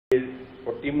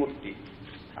প্ৰতিমূৰ্তি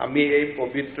আমি এই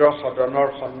পবিত্ৰ সদনৰ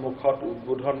সন্মুখত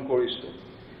উদ্বোধন কৰিছোঁ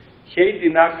সেই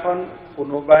দিনাখন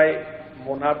কোনোবাই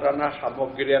মোনা টানা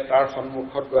সামগ্ৰীৰে তাৰ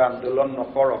সন্মুখত গৈ আন্দোলন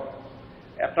নকৰক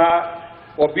এটা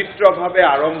পবিত্ৰভাৱে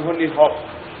আৰম্ভণি হওক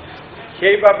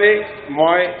সেইবাবে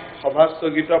মই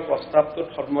সভাস্থগিত প্ৰস্তাৱটোত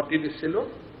সন্মতি দিছিলোঁ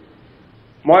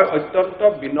মই অত্যন্ত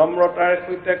বিনম্ৰতাৰ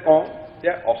সৈতে কওঁ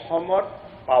যে অসমত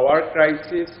পাৱাৰ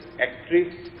ক্ৰাইচিছ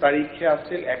 31 তাৰিখে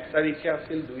আছিল 1 তাৰিখে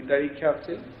আছিল 2 তাৰিখে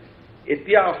আছিল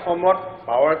এতিয়া অসমত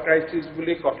পাৱাৰ ক্ৰাইচিছ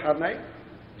বুলি কথা নাই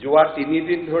যোৱা 3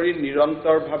 দিন ধৰি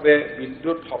নিৰন্তৰভাৱে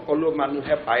বিদ্যুৎ সকলো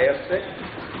মানুহে পাই আছে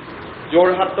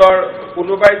যোৰহাটৰ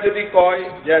কোনোবাই যদি কয়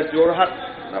যে যোৰহাট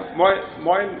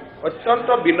মই অত্যন্ত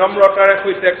বিনম্ৰতাৰে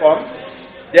সৈতে কম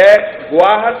যে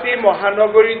গুৱাহাটী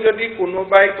মহানগৰী যদি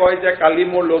কোনোবাই কয় যে কালি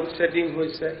মোৰ লোড শেডিং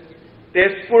হৈছে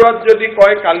তেজপুৰত যদি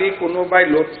কয় কালি কোনোবাই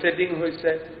লোড শেডিং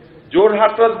হৈছে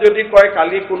যোৰহাটত যদি কয়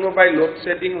কালি কোনোবাই লোড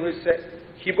শেডিং হৈছে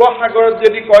শিৱসাগৰত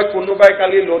যদি কয় কোনোবাই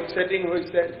কালি লোড শেডিং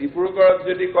হৈছে ডিব্ৰুগড়ত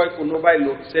যদি কয় কোনোবাই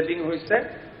লোড শেডিং হৈছে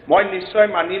মই নিশ্চয়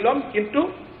মানি ল'ম কিন্তু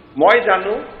মই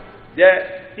জানো যে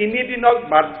 3 দিনক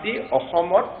বাদ দি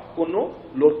অসমত কোনো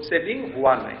লোড শেডিং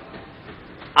হোৱা নাই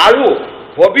আৰু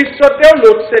ভৱিষ্যতেও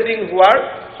লোড শেডিং হোৱাৰ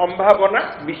সম্ভাৱনা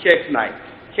বিশেষ নাই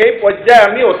সেই পৰ্যায়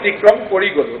আমি অতিক্ৰম কৰি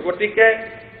গলো গতিকে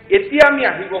এতিয়া আমি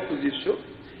আহিব খুজিছো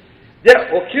যে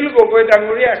অখিল গগৈ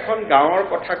ডাঙৰীয়া এখন গাঁৱৰ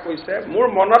কথা কৈছে মোৰ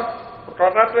মনত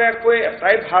তৰাটোৱে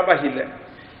এটাই ভাৱ আহিলে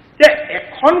যে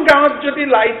এখন গাঁৱত যদি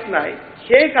লাইট নাই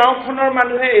সেই গাঁওখনৰ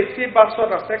মানুহে এচি বাছত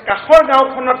আছে কাষৰ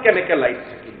গাঁওখনত কেনেকৈ লাইট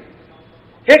থাকিব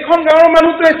সেইখন গাঁৱৰ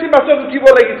মানুহটো এচি বাছত উঠিব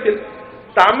লাগিছিল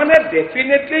তাৰমানে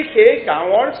ডেফিনেটলি সেই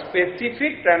গাঁৱৰ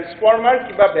স্পেচিফিক ট্ৰান্সফৰ্মাৰ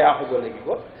কিবা বেয়া হ'ব লাগিব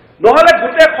নহলে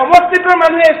গোটেই সমষ্টিটোৰ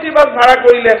মানুহে এচি বাছ ভাড়া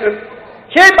কৰিলেহেঁতেন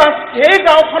সেই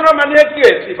গাঁওখনৰ মানুহে কিয়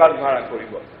এচি বাছ ভাড়া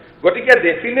কৰিব গতিকে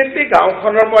ডেফিনেটলি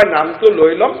গাঁওখনৰ মই নামটো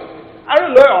লৈ ল'ম আৰু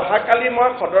লৈ অহাকালি মই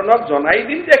সদনক জনাই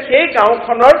দিম যে সেই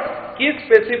গাঁওখনৰ কি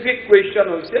স্পেচিফিক কুৱেশ্যন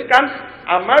হৈছিল কাৰণ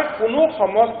আমাৰ কোনো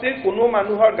সমষ্টিৰ কোনো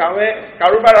মানুহৰ গাঁৱে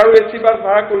কাৰোবাৰ আৰু এচি বাছ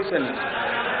ভাড়া কৰিছে নেকি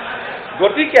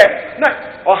গতিকে না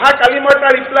অহাকালি মই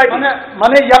তাৰ ৰিপ্লাই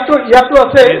মানে ইয়াতো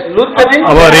আছে লোড শেডিং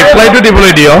আবাৰ ৰিপ্লাইটো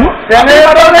দিবলৈ দিও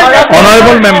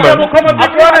honourable member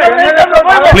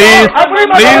please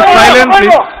silent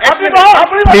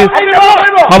please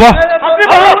হ'ব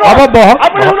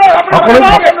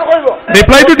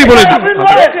ৰিপ্লাইটো দিবলৈ দিও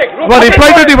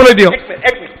ৰিপ্লাইটো দিবলৈ দিও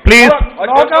প্লিজ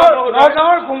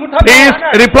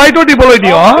ৰিপ্লাইটো দিবলৈ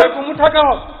দিও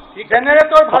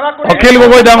অখিল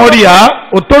গগৈ ডাঙৰীয়া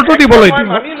উত্তৰটো দিবলৈ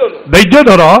ধৈৰ্য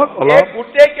ধৰক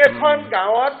গোটেইকেইখন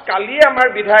গাঁৱত কালি আমাৰ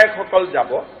বিধায়কসকল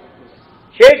যাব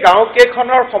সেই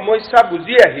গাঁওকেইখনৰ সমস্যা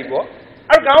বুজি আহিব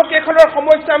আৰু গাঁওকেইখনৰ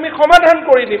সমস্যা আমি সমাধান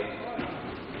কৰি দিম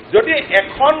যদি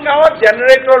এখন গাঁৱত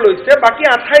জেনেৰেটৰ লৈছে বাকী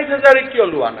 28,000 কিয়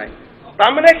লোৱা নাই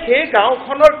তাৰমানে সেই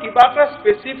গাঁওখনৰ কিবা এটা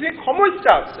স্পেচিফিক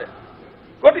সমস্যা আছে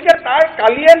গতিকে তাৰ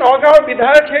কালিয়ে নগাঁৱৰ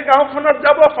বিধায়ক সেই গাঁওখনত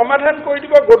যাব সমাধান কৰি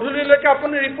দিব গধূলিলৈকে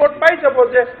আপুনি ৰিপৰ্ট পাই যাব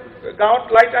যে গাঁৱত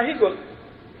লাইট আহি গ'ল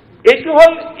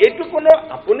এইটো কোনো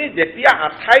আপুনি যেতিয়া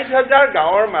 28,000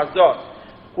 গাঁৱৰ মাজত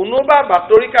কোনোবা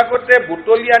বাতৰি কাকতে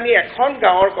বুটলি আনি এখন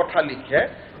গাঁৱৰ কথা লিখে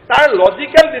তাৰ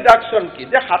লজিকেল ডিডাকশ্যন কি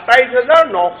যে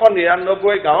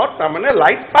 27,999 গাঁৱত তাৰমানে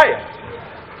লাইট পাই আছে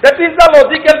That is the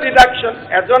logical deduction.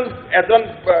 এজন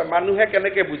মানুহে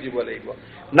কেনেকৈ বুজিব লাগিব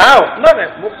নাও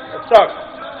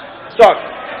চক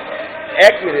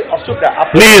এক মিনিট অসুবিধা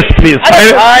প্লিজ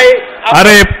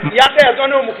আরে ইয়াতে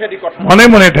এজনেও মুখেদি কথা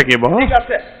মনে থাকিব ঠিক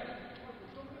আছে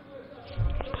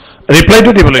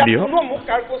ৰিপ্লাইটো দিবলৈ দিও মোক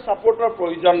কাকো সাপোৰ্টৰ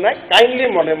প্ৰয়োজন নাই কাইন্ডলি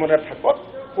মনে থাকক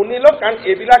শুনিলো কাৰণ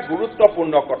এইবিলাক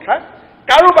গুৰুত্বপূৰ্ণ কথা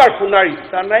কাৰোবাৰ শুনাৰ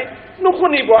ইচ্ছা নাই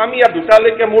নুশুনিব আমি ইয়াত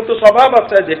দুটালৈকে মোৰতো স্বভাৱ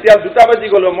আছে যেতিয়া 2টা বাজি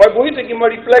গ'ল মই বহি থাকিম মই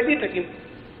ৰিপ্লাই দি থাকিম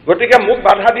গতিকে মোক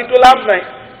বাধা দিটো লাভ নাই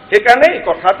সেইকাৰণে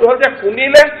কথাটো হ'ল যে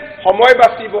শুনিলে সময়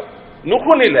বাচিব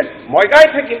নুশুনিলে মই গাই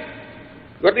থাকিম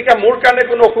গতিকে মোৰ কাৰণে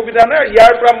কোনো অসুবিধা নাই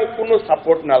ইয়াৰ পৰা মোক কোনো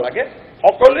সাপোৰ্ট নালাগে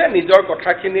সকলোৱে নিজৰ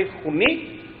কথাখিনি শুনি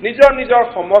নিজৰ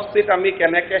সমষ্টিত আমি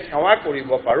কেনেকৈ সেৱা কৰিব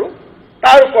পাৰোঁ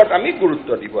তাৰ ওপৰত আমি গুৰুত্ব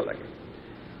দিব লাগে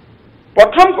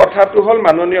প্ৰথম কথাটো হ'ল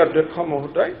মাননীয় অধ্যক্ষ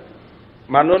মহোদয়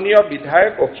মাননীয়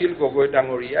বিধায়ক অখিল গগৈ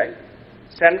ডাঙৰীয়াই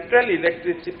চেন্ট্ৰেল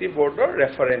ইলেক্ট্ৰিচিটি বোৰ্ডৰ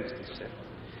ৰেফাৰেন্স দিছে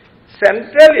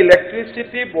চেন্ট্ৰেল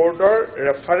ইলেক্ট্ৰিচিটি বোৰ্ডৰ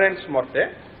ৰেফাৰেন্স মতে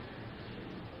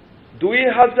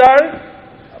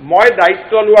 2000 মই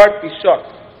দায়িত্ব লোৱাৰ পিছত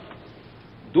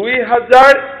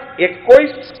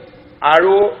 2021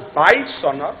 আৰু 22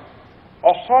 চনত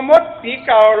অসমত পিক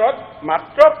আৱাৰত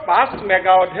মাত্ৰ 5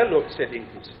 মেগাৱাটহে লোড শেডিং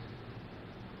হৈছে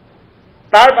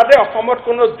তাৰ বাদে অসমত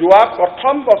কোনো যোৱা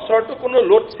প্ৰথম বছৰটো কোনো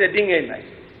লোড শেডিংই নাই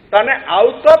তাৰমানে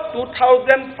out of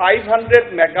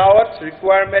 2500 megawatts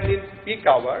requirement in pick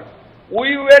hour we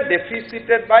were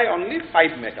deficited by only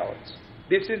 5 megawatts.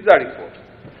 This is the report.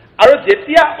 আৰু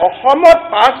যেতিয়া অসমত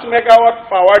 5 মেগাৱাট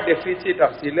পাৱাৰ ডেফিচিট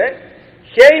আছিলে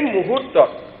সেই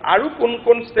মুহূৰ্তত আৰু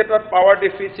কোন ষ্টেটত পাৱাৰ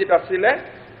ডেফিচিট আছিলে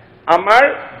আমাৰ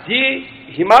যি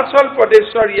হিমাচল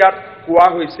প্ৰদেশৰ ইয়াত কোৱা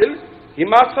হৈছিল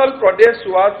Himachal Pradesh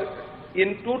was in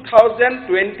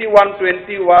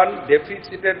 2021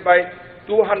 deficited by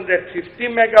 250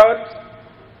 megawatts.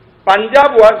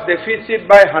 Punjab was deficit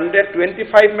by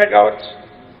 125 megawatts.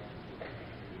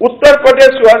 Uttar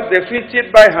Pradesh was deficit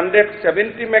by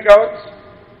 170 megawatts.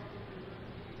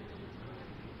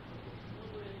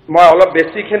 মই অলপ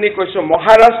বেছিখিনি কৈছো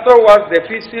Maharashtra was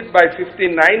deficit by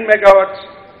 59 megawatts.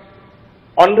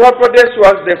 Andhra Pradesh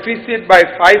was deficit by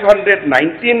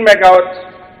 519 megawatts.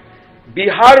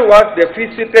 Bihar was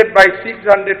deficited by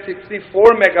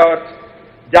 664 megawatts.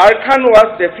 Jharkhand was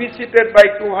deficited by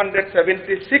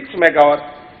 276 megawatts.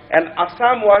 And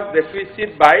Assam was deficit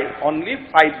by only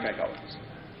 5 megawatts.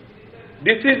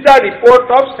 This is the report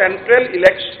of Central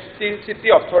Electricity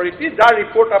Authority. The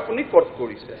report apuni quote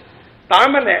korise.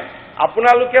 Tamane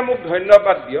apunaluke muk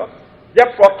dhonnobad dio je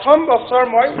prothom bochor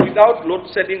moi without load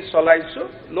shedding cholaisu.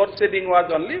 Load shedding was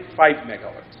only 5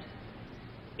 megawatts.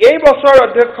 এই বছৰ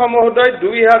অধ্যক্ষ মহোদয়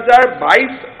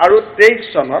 2022 আৰু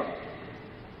 23 চনত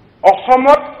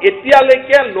অসমত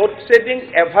এতিয়ালৈকে load shedding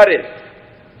average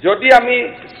যদি আমি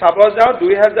চাব যাওঁ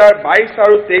 2022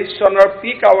 আৰু 23 চনৰ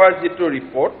পিক আৱাৰ যিটো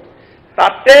ৰিপৰ্ট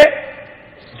তাতে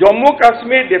জম্মু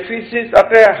কাশ্মীৰ ডেফিচিট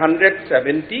আছে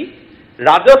 170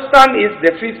 Rajasthan is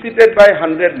ডেফিচিটেড by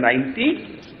 190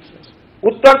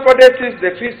 Uttar Pradesh is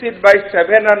deficit by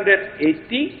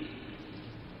 780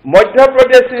 Madhya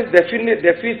Pradesh is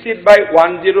deficit by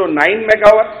 109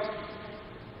 megawatts.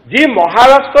 Ji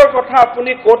Maharashtra kotha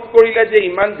apuni quote korile je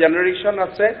iman generation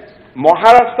ase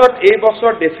Maharashtra ei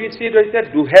bochor deficit hoise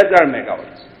 2000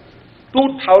 megawatts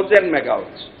 2000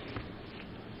 megawatts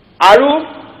aru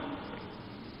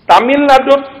Tamil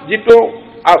Nadu jitu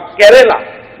Kerala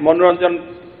Manoranjan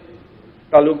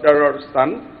Talukdarar stan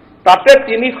tate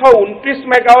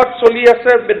 329 megawatt choli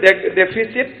ase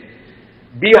deficit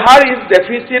Bihar is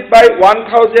deficit by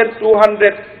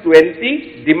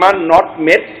 1,220, demand not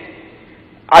met,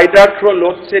 either through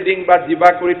load shedding বা jiba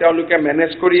kori tauluke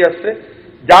manage kori ase.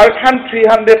 Jharkhand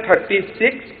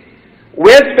 336,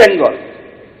 West Bengal,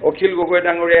 Okhil Gogoi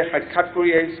Dangore Hakhat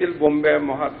kori ahisil Bombay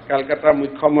Calcutta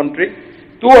Mukhyamantri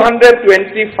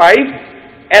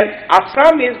 225, and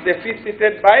Assam is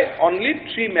deficited by only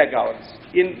 3 megawatts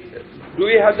in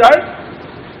 2000.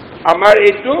 আমাৰ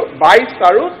এইটো 22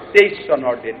 আৰু 23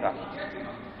 চনৰ data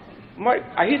মই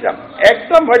আহি যাম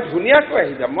একদম মই ধুনিয়াকৈ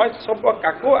আহি যাম মই সব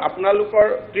কাকো আপোনালোকৰ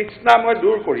তৃষ্ণা মই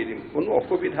দূৰ কৰি দিম কোনো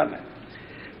অসুবিধা নাই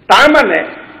তাৰ মানে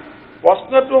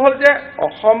প্ৰশ্নটো হ'ল যে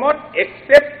অসমত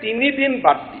এক্সেপ্ট 3 দিন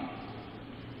বাদ দি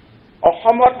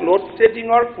অসমত লোড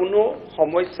শেডিংৰ কোনো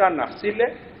সমস্যা নাছিলে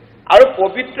আৰু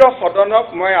পবিত্ৰ সদনক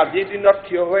মই আজিৰ দিনত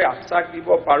থিয় হৈ আশ্বাস দিব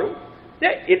পাৰো যে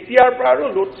এতিয়াৰ পৰা আৰু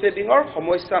লোড শেডিংৰ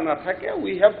সমস্যা নাথাকে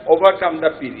উই হ্যাভ ওভাৰকাম দা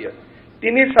পিৰিয়ড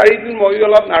 3-4 দিন মই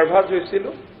অলপ নাৰ্ভাস হৈছিলো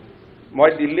মই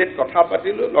দিল্লীত কথা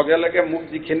পাতিলো লগে লগে মোক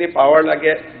যিখিনি পাৱাৰ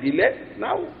লাগে দিলে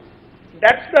নাও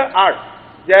দ্যাটস দা আৰ্ট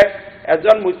যে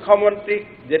এজন মুখ্যমন্ত্ৰী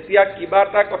যেতিয়া কিবা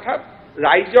এটা কথা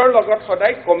ৰাইজৰ লগত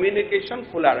সদায় কমিউনিকেশ্যন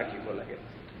খোলা ৰাখিব লাগে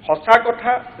সঁচা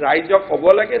কথা ৰাইজক ক'ব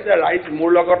লাগে যে ৰাইজ মোৰ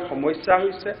লগত সমস্যা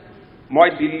হৈছে মই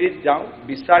দিল্লীত যাওঁ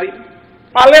বিচাৰিম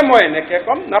পালে মই এনেকে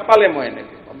কম না পালে মই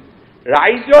এনেকে কম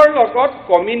ৰাইজৰ লগত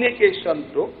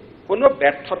কমিউনিকেশ্যনটো কোনো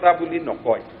ব্যৰ্থতা বুলি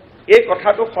নকয় এই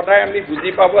কথাটো সদায় আমি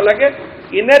বুজি পাব লাগে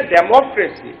in a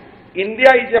ডেমক্ৰেসি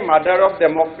India is a mother of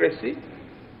ডেমক্ৰেসি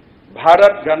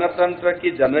Bharat গণতন্ত্ৰ কি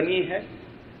জননী হে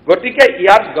গতিকে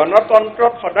ইয়াত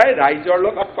গণতন্ত্ৰত সদায় ৰাইজৰ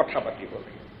লগত কথা পাতিব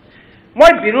লাগে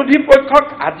মই বিৰোধী পক্ষক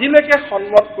আজিলৈকে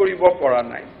সন্মত কৰিব পৰা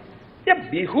নাই যে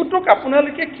বিহুটোক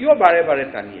আপোনালোকে কিয় বাৰে বাৰে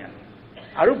টানি আনে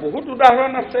আৰু বহুত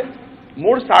উদাহৰণ আছে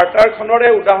মোৰ চাৰ্টাৰখনৰে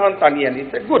উদাহৰণ টানি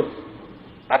আনিছে গুড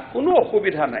তাত কোনো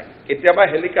অসুবিধা নাই কেতিয়াবা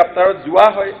হেলিকপ্টাৰত যোৱা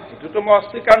হয় এটোটো মই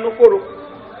অস্বীকাৰ নকৰোঁ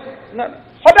না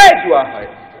সদায় যোৱা হয়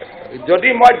যদি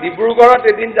মই ডিব্ৰুগড়ত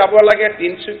এদিন যাব লাগে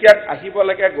তিনচুকীয়াত আহিব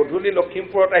লাগে গধূলি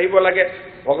লখিমপুৰত আহিব লাগে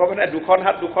ভগৱানে দুখন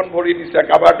হাত দুখন ভৰি দিছে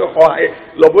কাবাৰটো সহায়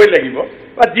ল'বই লাগিব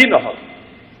বা যি নহওক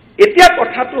এতিয়া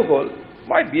কথাটো হ'ল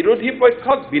মই বিৰোধী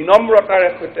পক্ষক বিনম্ৰতাৰে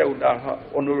সৈতে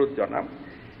অনুৰোধ জনাম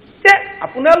যে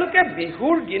আপোনালোকে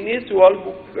বিহুৰ গিনিজ ৱৰ্ল্ড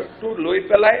বুকটো লৈ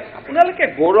পেলাই আপোনালোকে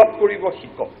গৌৰৱ কৰিব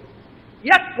শিকক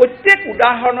ইয়াক প্ৰত্যেক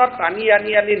উদাহৰণত টানি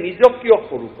আনি নিজক কিয়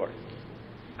সৰু কৰে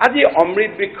আজি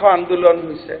অমৃত বৃক্ষ আন্দোলন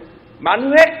হৈছে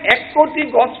মানুহে 1 কোটি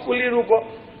গছ পুলি ৰুব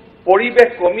পৰিবেশ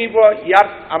কমিব ইয়াত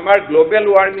আমাৰ গ্লোবেল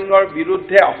ওয়াৰ্মিঙৰ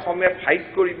বিৰুদ্ধে অসমে ফাইট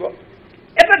কৰিব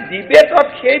এটা ডিবেটত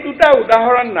সেই দুটা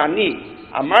উদাহৰণ নানি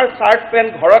আমাৰ চাৰ্ট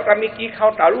পেণ্ট ঘৰত আমি কি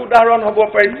খাওঁ তাৰো উদাহৰণ হ'ব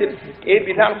পাৰিছিল এই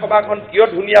বিধানসভাখন কিয়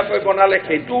ধুনীয়াকৈ বনালে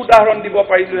সেইটো উদাহৰণ দিব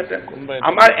পাৰিলোহেঁতেন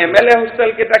আমাৰ MLA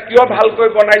হোষ্টেল কেইটা কিয় ভালকৈ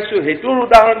বনাইছো সেইটোৰ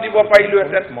উদাহৰণ দিব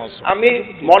পাৰিলোহেঁতেন আমি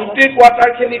মন্ত্ৰীৰ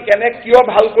কোৱাৰ্টাৰখিনি কিয়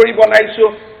ভাল কৰি বনাইছো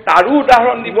তাৰো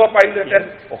উদাহৰণ দিব পাৰিলোহেঁতেন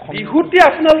বিহুতে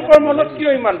আপোনালোকৰ মনত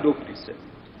কিয় ইমান দুখ দিছে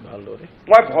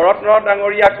মই ভৰত নৰ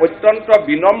ডাঙৰীয়াক অত্যন্ত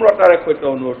বিনম্ৰতাৰে সৈতে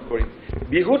অনুৰোধ কৰিম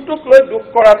বিহুটোক লৈ দুখ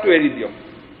কৰাটো এৰি দিয়ক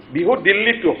বিহু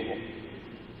দিল্লীতো হ'ব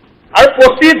আৰু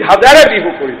 25,000 বিহু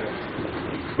কৰিব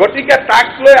গতিকে তাক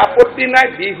লৈ আপত্তি নাই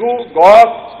বিহু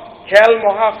গছ খেল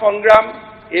মহাসংগ্ৰাম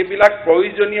এইবিলাক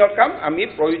প্ৰয়োজনীয় কাম আমি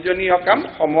প্ৰয়োজনীয় কাম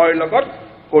সময়ৰ লগত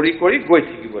কৰি কৰি গৈ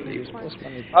থাকিব লাগিব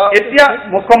এতিয়া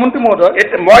মুখ্যমন্ত্ৰী মহোদয়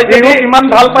মই যদি ইমান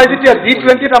ভাল পাই যেতিয়া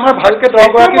G20 আমাৰ ভালকে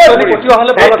 10 গৰাকী পঠিওৱা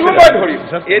হলে ভাল আছিল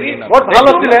বৰ ভাল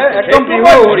আছিলে একদম বিহু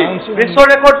বিশ্ব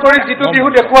ৰেকৰ্ড কৰি যিটো বিহু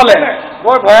দেখুৱালে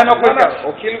বৰ ভয়ানক হৈছে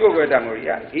অখিল গগৈ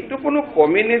ডাঙৰীয়া এইটো কোনো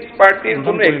কমিউনিষ্ট পাৰ্টিৰ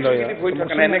কোনো এক্সিকিউটিভ হৈ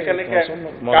থকা নাই এনেকে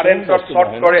কাৰেণ্টত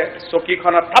শ্বৰ্ট কৰে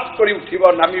চকীখনত থাপ কৰি উঠিব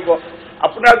নামিব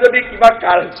আপোনাৰ যদি কিবা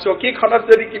চকীখনত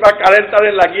যদি কিবা কাৰেণ্ট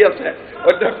লাগি আছে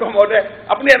অধ্যক্ষ মহোদয়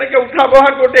আপুনি এনেকে উঠা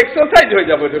বহা কৰোঁতে এক্সাৰচাইজ হৈ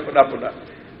যাব দেখোন আপোনাৰ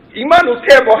ইমান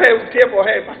উঠে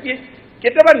বহে বাকী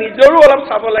কেতিয়াবা নিজৰো অলপ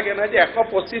চাব লাগে নহয় যে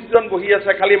 125 জন বহি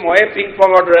আছে খালি ময়ে পিং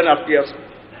পঙৰ দৰে নাচি আছো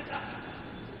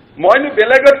মইনো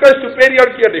বেলেগতকৈ সুপেৰিয়ৰ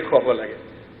কিয় দেখুৱাব লাগে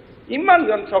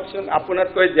ইমানজন চাওকচোন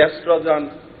আপোনাতকৈ জ্যেষ্ঠজন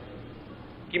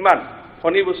কিমান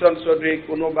ফণীভূষণ চৌধুৰী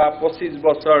কোনোবা 25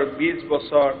 বছৰ 20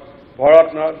 বছৰ ভৰত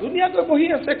ন ধুনীয়াকৈ বহি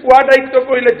আছে কোৱা দায়িত্ব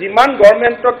কৰিলে যিমান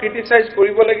গভৰ্ণমেণ্টক ক্ৰিটিচাইজ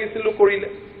কৰিব লাগিছিল কৰিলে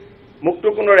মুক্ত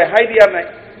কোনো ৰেহাই দিয়া নাই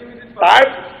তাৰ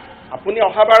আপুনি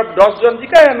অহাবাৰ 10 জন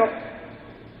জিকাই আনক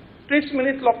 30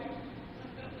 মিনিট লওক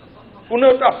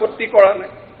কোনেওতো আপত্তি কৰা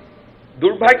নাই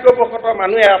দুৰ্ভাগ্যবশতঃ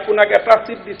মানুহে আপোনাক এটা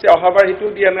চিট দিছে অহাবাৰ সেইটো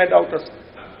দিয়া নাই ডাউট আছে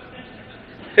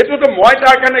সেইটোতো মই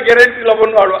তাৰ কাৰণে গেৰেণ্টি ল'ব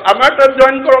নোৱাৰো আমাৰ তাত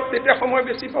জইন কৰক তেতিয়া সময়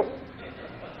বেছি পাব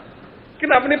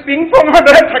কিন্তু আপুনি পিং পঙৰ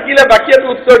দৰে থাকিলে বাকীটো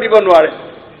উত্তৰ দিব নোৱাৰে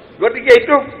গতিকে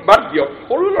এইটো বাদ দিয়ক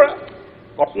সৰু ল'ৰা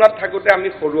পটনাত থাকোঁতে আমি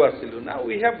সৰু আছিলোঁ না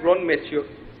উই হেভ গ্ৰ'ন মেচিয়ৰ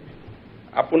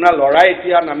আপোনাৰ ল'ৰা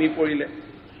এতিয়া নামি পৰিলে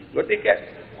গতিকে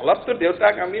অলপতো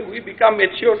দেউতাক আমি উই বিকাম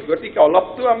মেচিয়ৰ গতিকে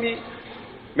অলপতো আমি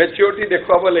মেচিয়ৰিটি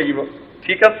দেখুৱাব লাগিব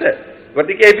ঠিক আছে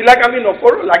গতিকে এইবিলাক আমি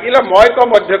নকৰোঁ লাগিলে মই কম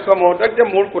অধ্যক্ষ মহোদয়ক যে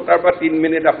মোৰ কোটাৰ পৰা 3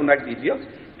 মিনিট আপোনাক দি দিয়ক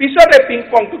পিছতে পিং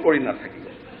পংটো কৰি নাথাকিব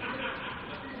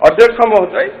অধ্যক্ষ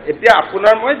মহোদয় এতিয়া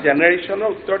আপোনাৰ মই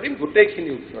জেনেৰেশ্যনৰ উত্তৰ দিম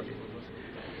গোটেইখিনি উত্তৰ দিম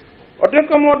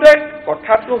অধ্যক্ষ মহোদয়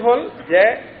কথাটো হ'ল যে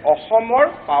অসমৰ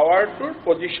পাৱাৰটোৰ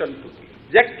পজিশ্যনটো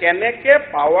যে কেনেকৈ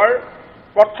পাৱাৰ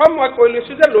প্ৰথম মই কৈ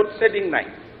লৈছোঁ যে লোড শ্বেডিং নাই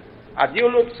আজিও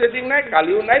লোড শ্বেডিং নাই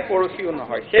কালিও নাই পৰহিও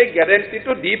নহয় সেই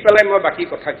গেৰেণ্টিটো দি পেলাই মই বাকী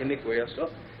কথাখিনি কৈ আছোঁ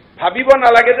ভাবিব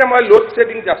নালাগে যে মই লোড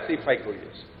শ্বেডিং জাষ্টিফাই কৰি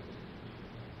আছোঁ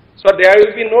চ' there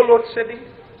will be no' load shading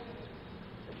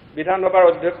বিধানসভাৰ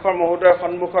অধ্যক্ষ মহোদয়ৰ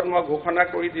সন্মুখত মই ঘোষণা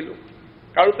কৰি দিলোঁ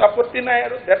কাৰো আপত্তি নাই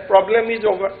আৰু ডেট প্ৰব্লেম ইজ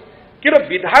অভাৰ কিন্তু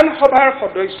বিধানসভাৰ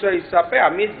সদস্য হিচাপে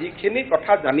আমি যিখিনি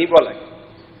কথা জানিব লাগে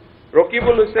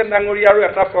ৰকিবুল হুছেইন ডাঙৰীয়া আৰু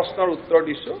এটা প্ৰশ্নৰ উত্তৰ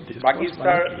দিছোঁ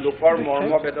বাগিচাৰ লোকৰ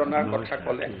মৰ্ম বেদনাৰ কথা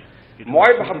ক'লে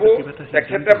মই ভাবোঁ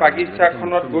তেখেতে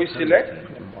বাগিচাখনত গৈছিলে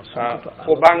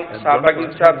সোবাং চাহ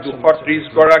বাগিচাত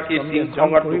 230 গৰাকী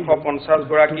টিংখঙত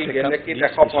 250 গৰাকী গেলেকীত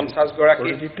 150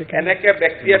 গৰাকী এনেকে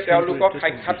ব্যক্তিয়ে তেওঁলোকক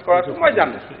সাক্ষাৎ কৰাটো মই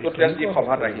জানো টোটেল যি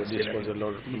সভাত আহিছিল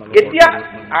এতিয়া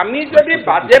আমি যদি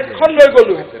বাজেটখন লৈ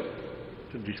গ'লোহেঁতেন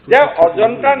যে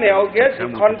অজন্তা নেওগে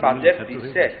যিখন বাজেট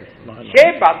দিছে সেই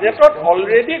বাজেটত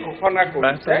অলৰেডি ঘোষণা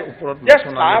কৰিছে যে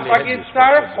চাহ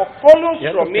বাগিচাৰ সকলো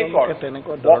শ্ৰমিকৰ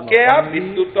বকেয়া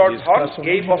বিদ্যুতৰ ধন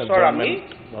এই বছৰ আমি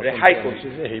ৰেহাই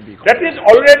কৰিছোঁ that is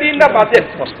already in the budget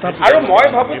আৰু মই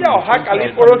ভাবোঁ যে অহা কালি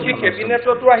পৰহি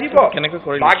কেবিনেটতো আহিব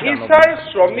বাগিচাৰ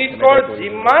শ্ৰমিকৰ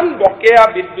যিমান বকেয়া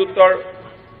বিদ্যুতৰ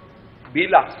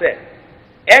বিল আছে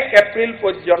 1 এপ্ৰিল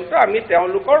পৰ্যন্ত আমি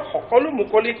তেওঁলোকৰ সকলো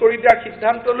মুকলি কৰি দিয়াৰ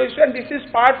সিদ্ধান্ত লৈছোঁ and this is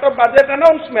part of budget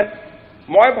announcement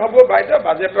মই ভাবোঁ বাইদেউ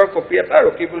বাজেটৰ কপি এটা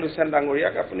ৰকিবুল হুছেইন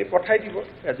ডাঙৰীয়াক আপুনি পঠাই দিব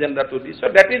এজেণ্ডাটো দি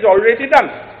চ' ডেট ইজ অলৰেডি ডান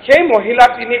সেই মহিলা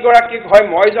 3 গৰাকীক হয়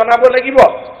মই জনাব লাগিব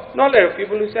নহ'লে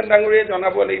ৰকিবুল হুছেইন ডাঙৰীয়াই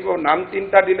জনাব লাগিব নাম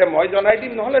 3টা দিলে মই জনাই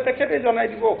দিম নহ'লে তেখেতে জনাই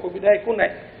দিব অসুবিধা একো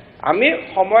নাই আমি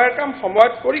সময়ৰ কাম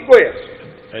সময়ত কৰি গৈ আছোঁ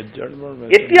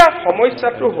এতিয়া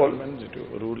সমস্যাটো হ'ল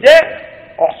যে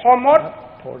অসমত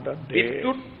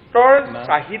বিদ্যুতৰ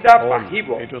চাহিদা বাঢ়িব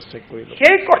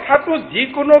সেই কথাটো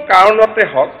যিকোনো কাৰণতে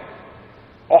হওক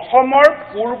অসমৰ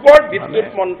পূৰ্বৰ বিদ্যুৎ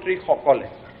মন্ত্ৰীসকলে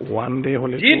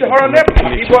যি ধৰণে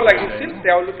ভাবিব লাগিছিল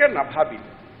তেওঁলোকে নাভাবিলে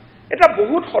এটা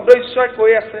বহুত সদস্যই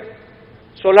কৈ আছে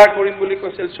সোলাৰ কৰিম বুলি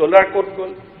কৈছিল সোলাৰ ক'ত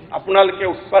গ'ল আপোনালোকে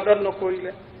উৎপাদন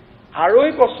নকৰিলে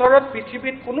 2.5 বছৰত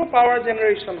পৃথিৱীত কোনো পাৱাৰ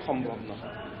জেনেৰেশ্যন সম্ভৱ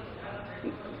নহয়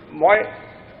মই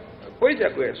কৈ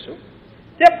আছোঁ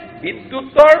যে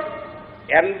বিদ্যুতৰ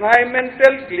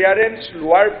এনভাইৰনমেণ্টেল ক্লিয়াৰেন্স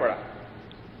লোৱাৰ পৰা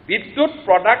বিদ্যুৎ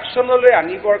প্ৰডাকশ্যনলৈ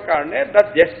আনিবৰ কাৰণে the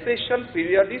জেষ্টেশ্যন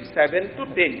period is 7 to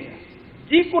 10 years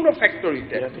যিকোনো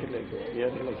ফেক্টৰীতে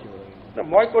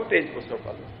মই ক'ত 23 বছৰ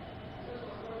পালোঁ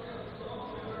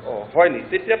হয় নি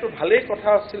তেতিয়াতো ভালেই কথা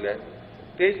আছিলে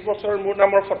 23 বছৰ মোৰ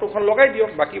নামৰ ফটোখন লগাই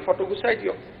দিয়ক বাকী ফটো গুচাই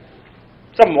দিয়ক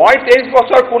মই 23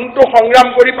 বছৰ কোনটো সংগ্ৰাম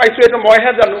কৰি পাইছোঁ এইটো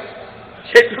মইহে জানো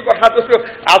সেইটো কথাটোতো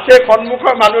আছে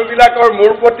সন্মুখৰ মানুহবিলাকৰ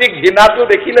মোৰ প্ৰতি ঘৃণাটো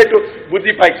দেখিলেতো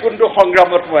বুজি পাই কোনটো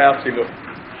সংগ্ৰামত মই আছিলোঁ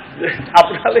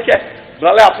আপোনালোকে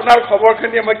নহ'লে আপোনাৰ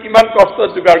খবৰখিনি মই কিমান কষ্ট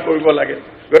যোগাৰ কৰিব লাগে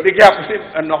গতিকে আপুনি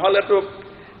নহ'লেতো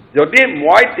যদি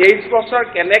মই 23 বছৰ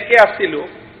কেনেকৈ আছিলোঁ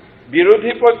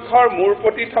বিৰোধী পক্ষৰ মোৰ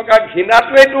প্ৰতি থকা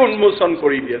ঘৃণাটোৱেইটো উন্মোচন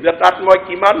কৰি দিয়ে যে তাত মই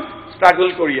কিমান ষ্ট্ৰাগল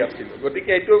কৰি আছিলোঁ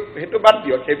গতিকে সেইটো বাদ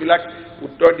দিয়ক সেইবিলাক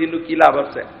উত্তৰ দিলোঁ কি লাভ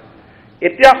আছে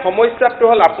এতিয়া সমস্যাটো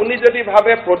হ'ল আপুনি যদি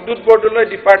ভাবে প্ৰদ্যুৎ বৰদলৈ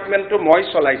ডিপাৰ্টমেণ্টটো মই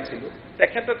চলাইছিলোঁ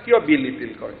তেখেতক কিয়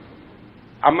বিলিটিল কৰে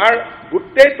আমাৰ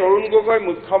গোটেই তৰুণ গগৈ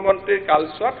মুখ্যমন্ত্ৰীৰ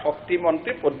কালচোৱাত শক্তি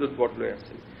মন্ত্ৰী প্ৰদ্যুৎ বৰদলৈ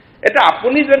আছিল এটা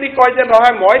আপুনি যদি কয় যে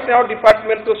নহয় মই তেওঁৰ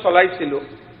ডিপাৰ্টমেণ্টটো চলাইছিলোঁ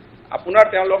আপোনাৰ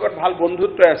তেওঁৰ লগত ভাল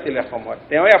বন্ধুত্ব আছিল এসময়ত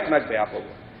তেওঁই আপোনাক বেয়া পাব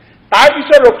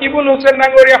তাৰপিছত ৰকিবুল হুছেইন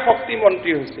ডাঙৰীয়া শক্তি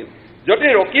মন্ত্ৰী হৈছিল যদি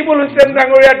ৰকিবুল হুছেইন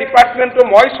ডাঙৰীয়া ডিপাৰ্টমেণ্টটো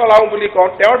মই চলাওঁ বুলি কওঁ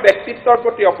তেওঁৰ ব্যক্তিত্বৰ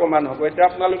প্ৰতি অপমান হ'ব এতিয়া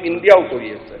আপোনালোক ইণ্ডিয়াও কৰি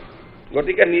আছে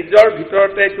গতিকে নিজৰ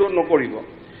ভিতৰতে এইটো নকৰিব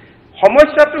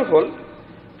সমস্যাটো হ'ল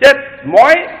যে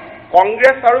মই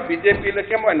কংগ্ৰেছ আৰু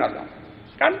বিজেপিলৈকে মই নাযাওঁ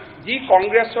কাৰণ যি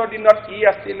কংগ্ৰেছৰ দিনত কি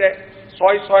আছিলে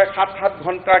 6-7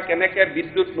 ঘণ্টা কেনেকৈ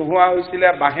বিদ্যুৎ নোহোৱা হৈছিলে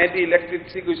বাঁহেদি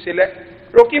ইলেক্ট্ৰিচিটি গৈছিলে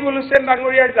ৰকিবুল হুছেইন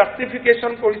ডাঙৰীয়াৰ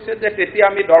জাষ্টিফিকেশ্যন কৰিছে যে তেতিয়া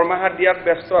আমি দৰমহা দিয়াত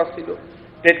ব্যস্ত আছিলোঁ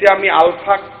তেতিয়া আমি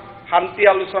আলফাক শান্তি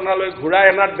আলোচনালৈ ঘূৰাই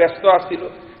অনাত ব্যস্ত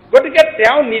আছিলোঁ গতিকে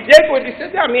তেওঁ নিজে কৈ দিছে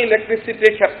যে আমি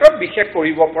ইলেক্ট্ৰিচিটিৰ ক্ষেত্ৰত বিশেষ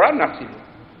কৰিব পৰা নাছিলোঁ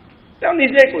তেওঁ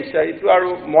নিজে কৈছে এইটো আৰু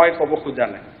মই ক'ব খোজা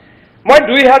নাই মই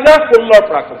 2016ৰ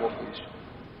পৰা ক'ব খুজিছোঁ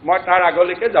মই তাৰ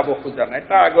আগলৈকে যাব খোজা নাই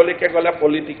তাৰ আগলৈকে গ'লে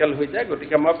পলিটিকেল হৈ যায়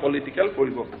গতিকে মই পলিটিকেল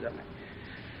কৰিব খোজা নাই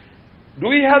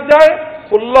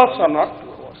 2016 চনত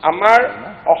আমাৰ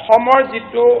অসমৰ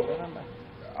যিটো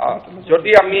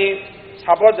যদি আমি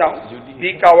চাব যাওঁ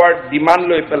পিক আৱাৰ ডিমাণ্ড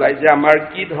লৈ পেলাই যে আমাৰ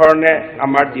কি ধৰণে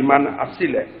আমাৰ ডিমাণ্ড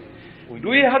আছিলে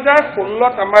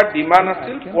 2016ত আমাৰ ডিমাণ্ড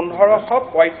আছিল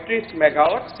 1535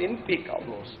 মেগাৱাট ইন পিক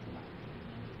আৱাৰ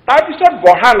তাৰপিছত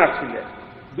বঢ়া নাছিলে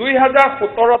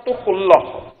 2017তো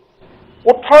 1600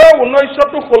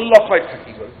 18-19তো 1600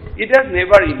 থাকি গ'ল ইট হেজ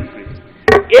নেভাৰ ইনক্ৰিজ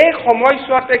এই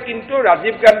সময়ছোৱাতে কিন্তু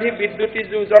ৰাজীৱ গান্ধী বিদ্যুতী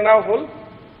যোজনাও হ'ল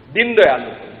দীনদয়াল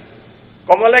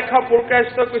কমলেশা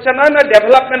পুৰকায়স্থ কৈছে নহয়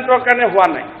ডেভেলপমেণ্টৰ কাৰণে হোৱা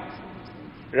নাই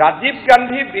ৰাজীৱ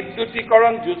গান্ধী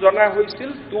বিদ্যুতীকৰণ যোজনা হৈছিল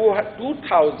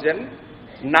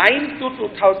 2009 to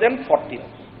 2014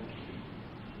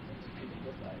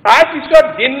 তাৰপিছত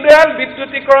দীনদয়াল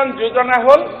বিদ্যুতীকৰণ যোজনা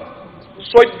হ'ল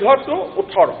 14 to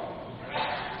 18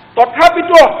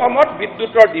 তথাপিতো অসমত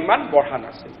বিদ্যুতৰ ডিমাণ্ড বঢ়া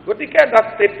নাছিল গতিকে the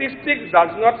statistics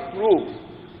does not prove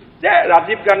যে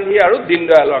ৰাজীৱ গান্ধী আৰু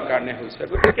দীনদয়ালৰ কাৰণে হৈছে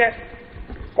গতিকে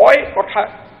কয় কথা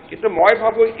কিন্তু মই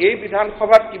ভাবোঁ এই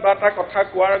বিধানসভাত কিবা এটা কথা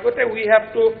কোৱাৰ আগতে উই have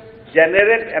to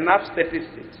generate enough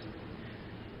statistics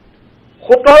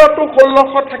 17 to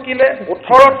 1600 থাকিলে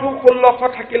 18 to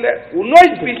 1600 থাকিলে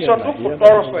 19-20 to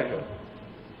 1700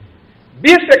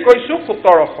 20-21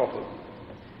 1700 হ'ল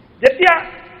যেতিয়া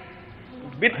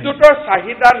বিদ্যুতৰ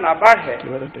চাহিদা নাবাঢ়ে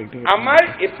আমাৰ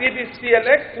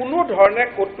এপিডিচিএলে কোনো ধৰণে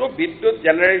ক'তো বিদ্যুৎ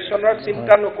জেনেৰেশ্যনৰ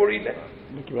চিন্তা নকৰিলে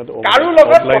কাৰো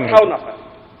লগত কথাও নাপালে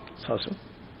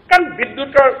কাৰণ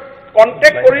বিদ্যুতৰ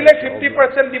কণ্টেক্ট কৰিলে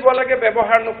 50% দিব লাগে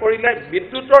ব্যৱহাৰ নকৰিলে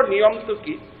বিদ্যুতৰ নিয়মটো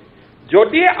কি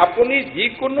যদি আপুনি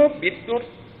যিকোনো বিদ্যুৎ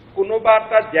কোনোবা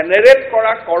এটা জেনেৰেট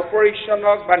কৰা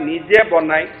কৰ্পোৰেশ্যনক বা নিজে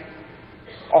বনাই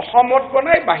অসমত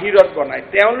বনাই বাহিৰত বনাই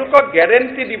তেওঁলোকক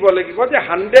গ্যাৰেণ্টি দিব লাগিব যে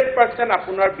 100%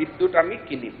 আপোনাৰ বিদ্যুৎ আমি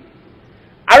কিনিম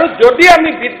আৰু যদি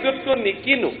আমি বিদ্যুৎটো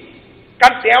নিকিনো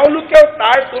কাৰণ তেওঁলোকেও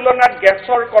তাৰ তুলনাত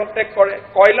গেছৰ কণ্টেক্ট কৰে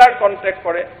কয়লাৰ কণ্টেক্ট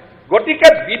কৰে গতিকে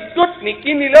বিদ্যুৎ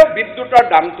নিকিনিলেও বিদ্যুতৰ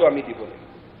দামটো আমি দিব লাগিব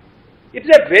it's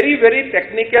a very very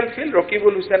technical field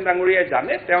Rakibul Hussain ডাঙৰীয়াই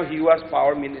জানে তেওঁ হি ৱাজ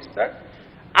পাৱাৰ মিনিষ্টাৰ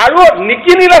আৰু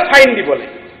নিকিনিলে ফাইন দিব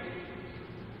লাগিব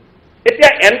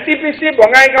এতিয়া এনটিপিচি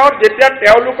বঙাইগাঁৱত যেতিয়া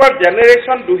তেওঁলোকৰ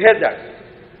জেনেৰেশ্যন 2000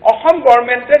 অসম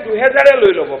গভৰ্ণমেণ্টে 2000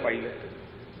 লৈ ল'ব পাৰিলে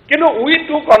কিন্তু উই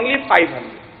টুক অনলি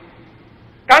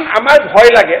 500 কাৰণ আমাৰ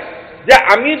ভয় লাগে যে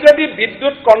আমি যদি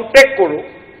বিদ্যুৎ কণ্টেক্ট কৰোঁ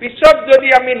পিছত যদি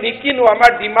আমি নিকিনো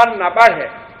আমাৰ ডিমাণ্ড নাবাঢ়ে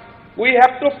উই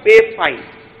have to pay fine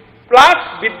plus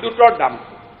বিদ্যুতৰ দাম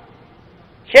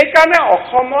সেইকাৰণে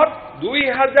অসমত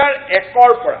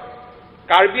 2001ৰ পৰা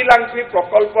কাৰ্বি লাংচি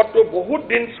প্ৰকল্পটো বহুত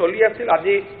দিন চলি আছিল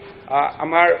আজি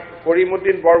আমাৰ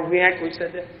কৰিমুদ্দিন বৰভূঞাই কৈছে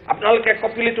যে আপোনালোকে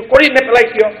কপিলিটো কৰি নেপেলাই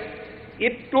কিয়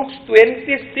It took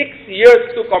 26 years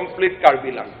to complete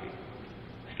Karbi Langpi.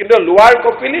 কিন্তু লোৱাৰ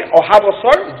কপিলি অহা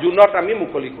বছৰ জুনত আমি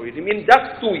মুকলি কৰি দিম in just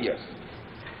 2 years.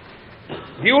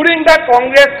 During the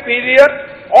Congress period,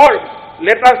 or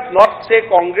let us not say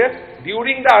Congress,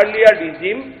 during the earlier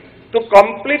regime, to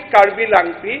complete Karbi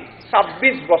Langpi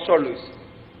 26 বছৰ লৈছে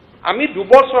আমি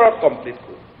 2 বছৰত কমপ্লিট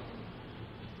কৰোঁ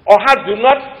অহা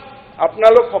জুনত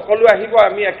আপোনালোক সকলো আহিব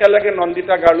আমি একেলগে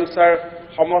নন্দিতা গালুচাৰ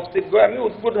সমষ্টিত গৈ আমি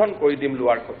উদ্বোধন কৰি দিম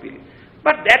লোৱাৰ কপিলি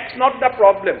বাট দ্যাটছ নট দ্য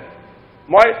প্ৰব্লেম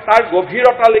মই তাৰ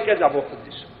গভীৰতালৈকে যাব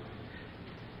খুজিছোঁ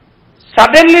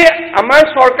সাডেনলি আমাৰ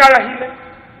চৰকাৰ আহিলে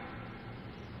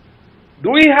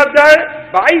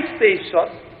 2022-23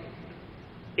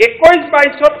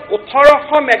 21-22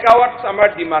 1800 মেগাৱাট আমাৰ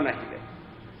ডিমাণ্ড আহিলে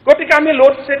গতিকে আমি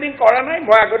লোড শেডিং কৰা নাই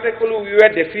মই আগতে ক'লো উই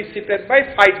ওয়াৰ ডেফিচিটেড বাই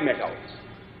 5 মেগাৱাট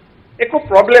একো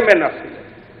প্ৰব্লেমে নাছিলে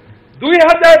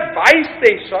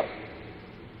 2022-23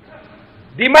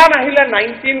 ডিমাণ্ড আহিলে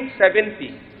 1970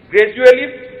 গ্ৰেজুৱেলি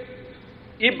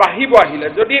ই বাঢ়িব আহিলে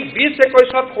যদি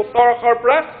 20-21 1700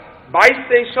 পৰা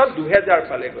 22-23 2000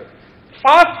 পালে গৈ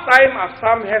first time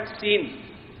Assam has seen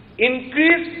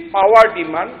increase power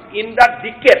demand in the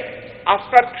decade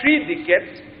after 3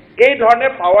 decades এই ধৰণে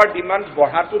power demand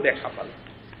বঢ়াটো দেখা পালে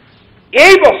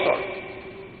এই বছৰ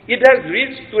it has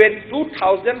reached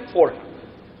 22,400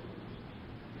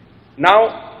 now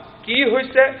কি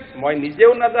হৈছে মই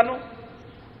নিজেও নাজানো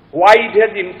why it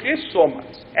has increased so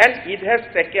much and it has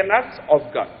taken us off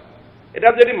guard এটা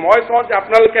যদি মই কওঁ যে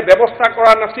আপোনালোকে ব্যৱস্থা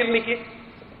কৰা নাছিল নেকি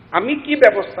আমি কি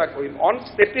ব্যৱস্থা কৰিম অন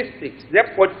ষ্টেটিষ্টিক্স যে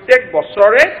প্ৰত্যেক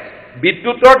বছৰে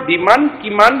বিদ্যুতৰ ডিমাণ্ড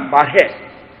কিমান বাঢ়ে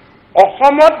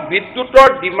অসমত বিদ্যুতৰ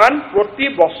ডিমাণ্ড প্ৰতি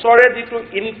বছৰে যেটো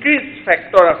ইনক্ৰিজ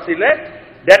ফেক্টৰ আছিল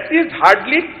দ্যাট ইজ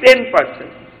হাৰ্ডলি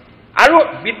 10% আৰু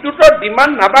বিদ্যুতৰ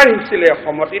ডিমাণ্ড নাবাঢ়িছিল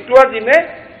অসমত ইটো আজিনে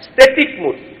ষ্টেটিক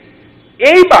মুড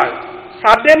এইবাৰ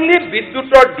suddenly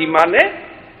বিদ্যুতৰ ডিমাণ্ডে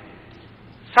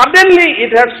suddenly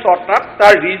it has shot up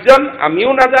তাৰ ৰিজন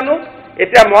আমিও নাজানো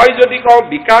এতিয়া মই যদি কওঁ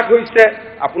বিকাশ হৈছে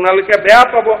আপোনালোকে বেয়া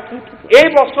পাব এই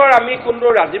বছৰ আমি কোনো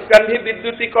ৰাজীৱ গান্ধী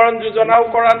বিদ্যুতীকৰণ যোজনাও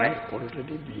কৰা নাই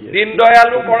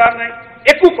দীনদয়ালও কৰা নাই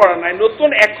একো কৰা নাই নতুন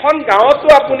এখন গাঁৱতো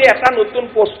আপুনি এটা নতুন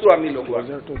পোষ্টটো আমি লগোৱা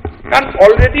কাৰণ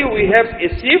অলৰেডি উই হেভ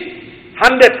এচিভড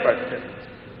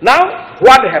 100% নাও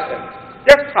হোৱাট হ্যাপেন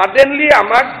যে সাডেনলি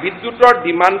আমাক বিদ্যুতৰ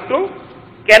ডিমাণ্ডটো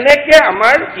কেনেকে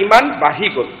আমাৰ ইমান বাঢ়ি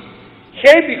গ'ল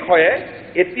সেই বিষয়ে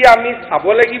এতিয়া আমি চাব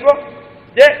লাগিব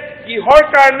যে কিহৰ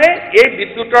কাৰণে এই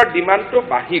বিদ্যুতৰ ডিমাণ্ডটো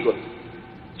বাঢ়ি গ'ল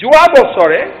যোৱা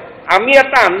বছৰে আমি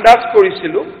এটা আন্দাজ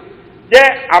কৰিছিলো যে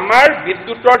আমাৰ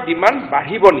বিদ্যুতৰ ডিমাণ্ড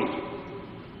বাঢ়িব নেকি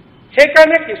সেই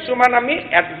কাৰণে কিছুমান আমি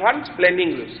এডভান্স প্লেনিং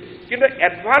লৈছো কিন্তু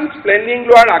এডভান্স প্লেনিং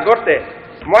লোৱাৰ আগতে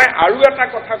মই আৰু এটা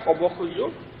কথা ক'ব খুজো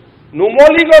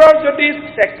নুমলীগড়ৰ যদি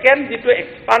সেকেন্ড যেটো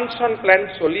এক্সপানশন প্ল্যান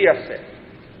চলি আছে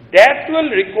that will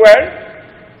require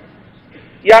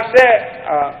ইয়াতে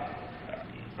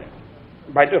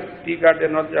বাইদেউ টি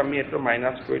গাৰ্ডেনত যে আমি এটো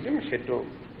মাইনাস কৰি দিম সেটো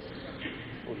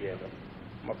উলিয়াই দিম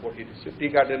মই পঢ়ি দিছো টি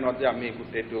গাৰ্ডেনত যে আমি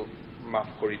গুটেটো মাফ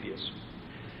কৰি দিছো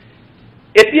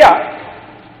এতিয়া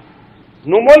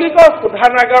নুমলীগড়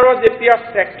সুধানাগাৰৰ যেতিয়া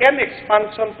সেকেন্ড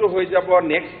এক্সপানশনটো হৈ যাব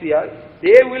next year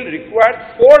they will require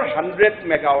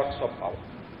 400 megawatts of power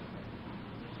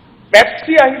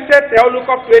Pepsi আহিছে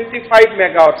তেওঁলোকক 25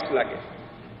 মেগাৱাটছ লাগে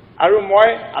আৰু মই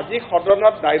আজি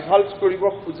সদনত ডাইভালজ কৰিব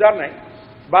খোজা নাই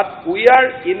but we are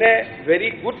in a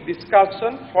very good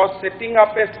discussion for setting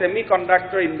up a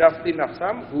semiconductor industry in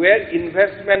Assam where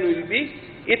investment will be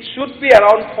it should be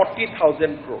around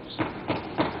 40,000 crores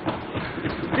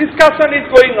discussion is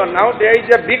going on now there is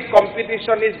a big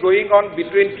competition is going on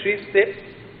between 3 states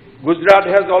Gujarat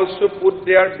has also put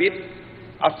their bid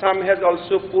Assam has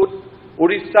also put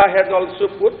Orissa has also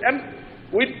put and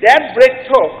with that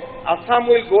breakthrough Assam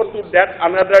will go to that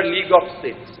another league of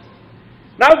states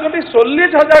now যদি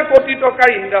 40,000 কোটি টকাৰ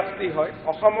industry হয়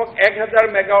অসমক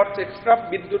 1000 megawatt extra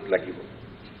বিদ্যুৎ লাগিব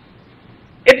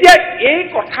এতিয়া এই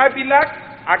কথাবিলাক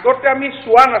আগতে আমি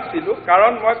সোৱা নাছিলো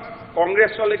কাৰণ মই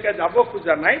কংগ্ৰেছলৈকে যাব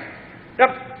খোজা নাই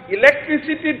that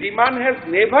electricity demand has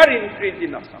never increased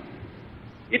in Assam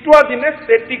it was in a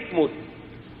static mood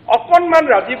অকনমান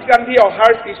ৰাজীৱ গান্ধী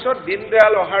অহাৰ পিছত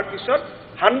দীনদয়াল অহাৰ পিছত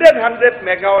 100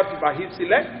 মেগাৱাট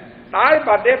বাঢ়িছিলে তাৰ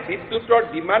বাদে বিদ্যুতৰ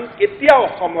ডিমাণ্ড কেতিয়া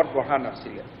অসমত বঢ়া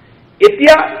নাছিলে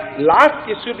এতিয়া লাষ্ট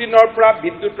কিছুদিনৰ পৰা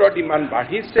বিদ্যুতৰ ডিমাণ্ড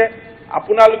বাঢ়িছে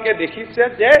আপোনালোকে দেখিছে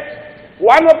যে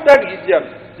ওয়ান অফ দা ৰিজন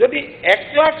যদি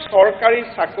 1 লাখ চৰকাৰী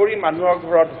চাকৰি মানুহৰ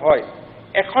ঘৰত হয়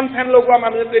এখন ফেন লগোৱা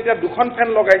মানুহেটো এতিয়া দুখন ফেন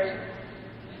লগাইছে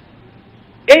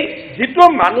এই যেটো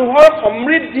মানুহৰ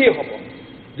সমৃদ্ধি হ'ব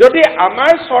যদি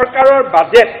আমাৰ চৰকাৰৰ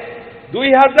বাজেট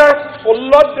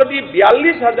 2016 যদি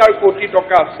 42,000 কোটি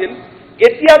টকা আছিল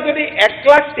এতিয়া যদি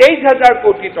 1,23,000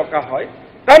 কোটি টকা হয়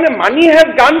তাহলে money has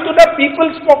gone to the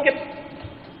people's pocket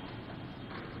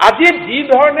আজি যি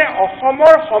ধৰণে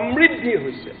অসমৰ সমৃদ্ধি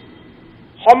হৈছে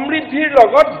সমৃদ্ধিৰ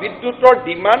লগত বিদ্যুতৰ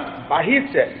ডিমাণ্ড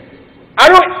বাঢ়িছে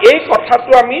আৰু এই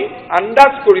কথাটো আমি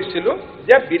আন্দাজ কৰিছিলোঁ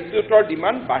যে বিদ্যুতৰ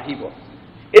ডিমাণ্ড বাঢ়িব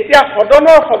এতিয়া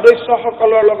সদনৰ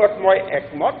সদস্যসকলৰ লগত মই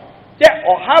একমত যে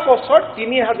অহা বছৰ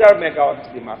 3,000 মেগাৱাট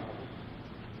ডিমাণ্ড হ'ব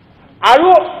আৰু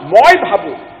মই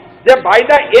ভাবোঁ যে বাই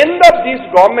the and of this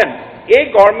government এই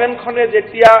গভৰ্ণমেণ্টখনে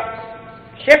যেতিয়া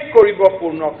শেষ কৰিব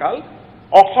পূৰ্ণকাল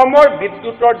অসমৰ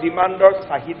বিদ্যুতৰ ডিমাণ্ডৰ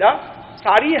চাহিদা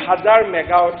 4,000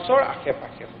 মেগাৱাটছৰ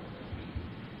আশে-পাশে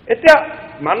এতিয়া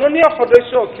মাননীয়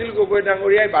সদস্য অখিল গগৈ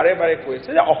ডাঙৰীয়াই বাৰে বাৰে কৈছে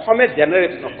যে অসমে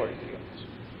জেনেৰেট নকৰে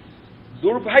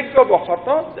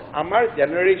দুৰ্ভাগ্যবশতঃ আমাৰ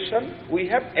generation we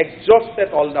have এক্সজষ্টেড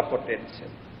all the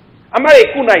potential আমাৰ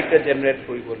একো নাইতে জেনেৰেট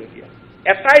কৰিবলগীয়া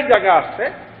এটাই জায়গা আছে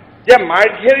যে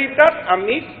মাৰ্ঘেৰিটাত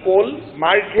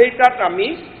আমি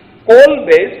কোল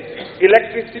বেছ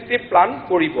ইলেক্ট্ৰিচিটি প্লান্ট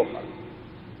কৰিব পাৰোঁ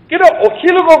কিন্তু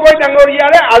অখিল গগৈ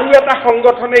ডাঙৰীয়াৰে আৰু এটা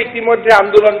সংগঠনে ইতিমধ্যে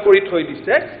আন্দোলন কৰি থৈ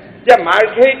দিছে যে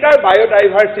মাৰ্ঘেৰিটাৰ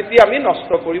বায়োডাইভাৰ্চিটি আমি নষ্ট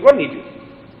কৰিব নিদিওঁ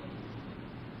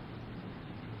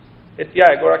এতিয়া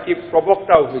এগৰাকী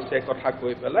প্ৰবক্তাও হৈছে কথা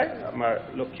কৈ পেলাই আমাৰ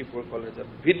লক্ষীপুৰ কলেজত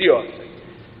ভিডিঅ' আছে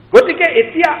গতিকে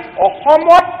এতিয়া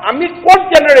অসমত আমি ক'ত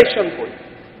জেনেৰেশ্যন কৰিম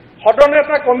সদন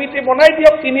এটা কমিটি বনাই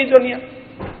দিয়ক 3জনীয়া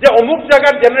যে অমুক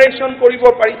জায়গাত জেনেৰেশ্যন কৰিব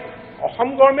পাৰি অসম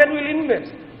গভৰ্ণমেণ্ট উইল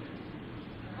ইনভেষ্ট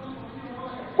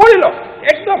কৰি লওক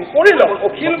একদম কৰি লওক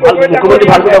অখিল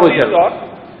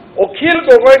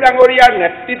গগৈ ডাঙৰীয়াৰ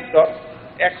নেতৃত্বত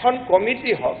এখন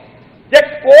কমিটি হওক যে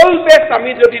কোল বেছ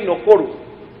আমি যদি নকৰোঁ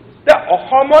তে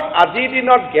অসমত আজিৰ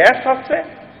দিনত গেছ আছে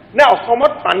নে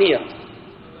অসমত পানী আছে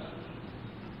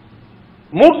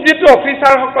মোক যিটো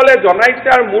অফিচাৰসকলে জনাইছে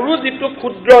আৰু মোৰো যিটো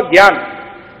ক্ষুদ্ৰ জ্ঞান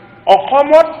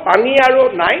অসমত পানী আৰু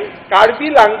নাই কাৰ্বি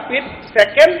লাংপিত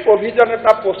ছেকেণ্ড প্ৰভিজন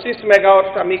এটা 25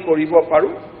 মেগাৱাট আমি কৰিব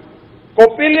পাৰোঁ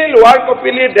কপিলি লোৱাৰ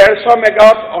কপিলি 150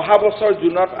 মেগাৱাট অহা বছৰ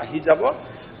জুনত আহি যাব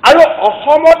আৰু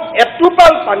অসমত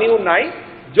এটোপাল পানীও নাই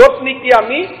য'ত নেকি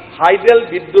আমি হাইডেল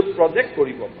বিদ্যুৎ প্ৰজেক্ট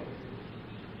কৰিব পাৰোঁ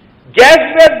গেছ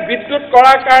বেছ বিদ্যুৎ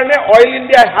কৰাৰ কাৰণে অইল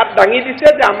ইণ্ডিয়াই হাত দাঙি দিছে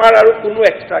যে আমাৰ আৰু কোনো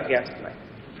এক্সট্ৰা গেছ নাই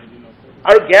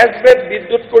আৰু গেছ বেছ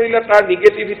বিদ্যুৎ কৰিলে তাৰ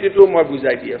নিগেটিভিটিটো মই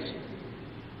বুজাই দি আছোঁ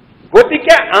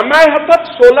গতিকে আমাৰ হাতত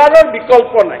সোলাৰৰ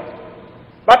বিকল্প নাই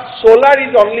বাট solar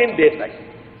is only in day time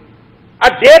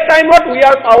আৰু ডে টাইমত উই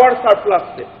আৰ পাৱাৰ সাৰপ্লাছ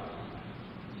ডে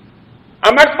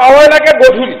আমাক পাৱাৰ লাগে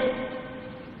গধূলি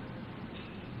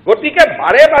গতিকে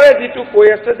বাৰে বাৰে যিটো কৈ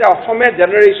আছে যে অসমে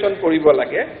জেনেৰেশ্যন কৰিব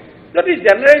লাগে যদি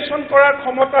জেনেৰেশ্যন কৰাৰ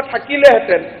ক্ষমতা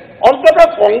থাকিলেহেঁতেন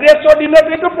অন্ততঃ কংগ্ৰেছৰ দিনত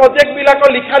এইটো প্ৰজেক্টবিলাকৰ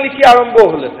লিখা লিখি আৰম্ভ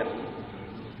হ'লহেঁতেন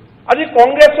আজি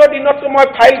কংগ্ৰেছৰ দিনততো মই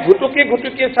ফাইল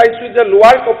ঘুটুকি চাইছোঁ যে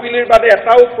লোৱাৰ কপিলিৰ বাদে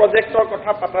এটাও প্ৰজেক্টৰ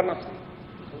কথা পতা নাছিল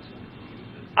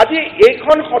আজি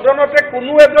এইখন সদনতে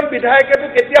কোনো এজন বিধায়কেতো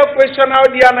কেতিয়াও কুৱেশ্যন আৰু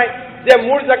দিয়া নাই যে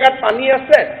মোৰ জেগাত পানী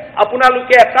আছে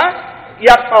আপোনালোকে এটা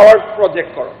ইয়াত পাৱাৰ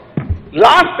প্ৰজেক্ট কৰক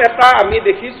লাষ্ট এটা আমি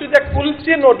দেখিছোঁ যে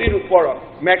কুলচি নদীৰ ওপৰত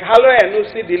মেঘালয়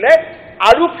এনঅ'চি দিলে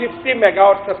আৰু 50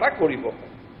 মেগাৱাট এটা কৰিব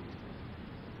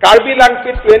কাৰ্বি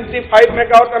লাংপিত 25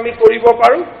 মেগাৱাট আমি কৰিব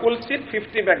পাৰোঁ কুলচিত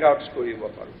 50 মেগাৱাটছ কৰিব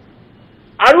পাৰোঁ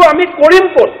আৰু আমি কৰিম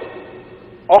ক'ত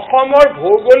অসমৰ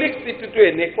ভৌগোলিক স্থিতিটো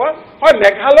এনেকুৱা হয়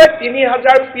মেঘালয়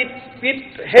 3,000 ফিট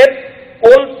হেড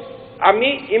কোল আমি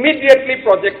ইমিডিয়েটলি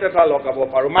প্ৰজেক্ট এটা লগাব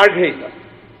পাৰোঁ মাৰ্ঘেৰিটাত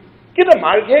কিন্তু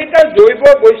মাৰ্ঘেৰিটাৰ জৈৱ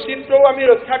বৈচিত্ৰ্যও আমি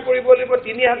ৰক্ষা কৰিব লাগিব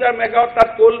 3,000 মেগাৱাট তাত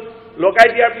কোল লগাই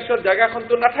দিয়াৰ পিছত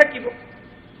জায়গাখনটো নাথাকিব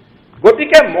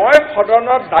গতিকে মই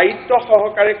সদনত দায়িত্ব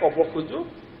সহকাৰে ক'ব খোজোঁ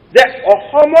যে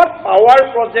অসমত পাৱাৰ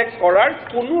প্ৰজেক্ট কৰাৰ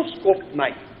কোনো স্কোপ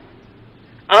নাই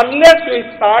আনলেছ উই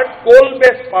ষ্টাৰ্ট কোল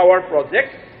বেছ পাৱাৰ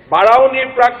প্ৰজেক্ট বাৰাউনীৰ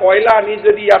পৰা কয়লা আনি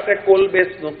যদি ইয়াতে কোল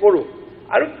বেছ নকৰোঁ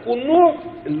আৰু কোনো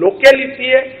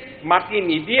লোকেলিটিয়ে মাটি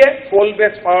নিদিয়ে কোল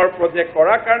বেছ পাৱাৰ প্ৰজেক্ট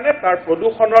কৰাৰ কাৰণে তাৰ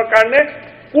প্ৰদূষণৰ কাৰণে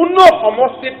কোনো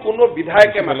সমষ্টিত কোনো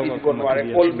বিধায়কে মাটি দিব নোৱাৰে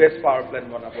কোল বেছ পাৱাৰ প্লেণ্ট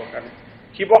বনাবৰ কাৰণে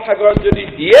শিৱসাগৰত যদি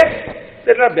দিয়ে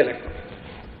তেতিয়া বেলেগ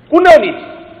কোনেও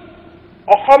নিদিয়ে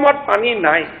অসমত পানী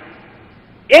নাই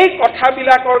এই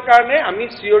কথাবিলাকৰ কাৰণে আমি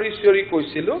চিঞৰি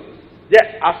কৈছিলোঁ যে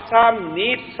Assam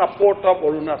need support of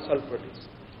Arunachal Pradesh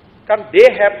কাৰণ they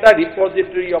have the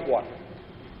repository of water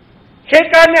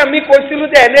সেইকাৰণে আমি কৈছিলোঁ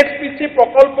যে NHPC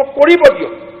প্ৰকল্প কৰিব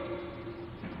দিয়ক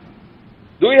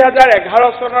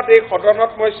 2011 চনত এই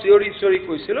সদনত মই চিঞৰি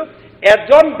কৈছিলোঁ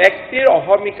এজন ব্যক্তিৰ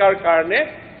অহমিকাৰ কাৰণে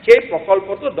সেই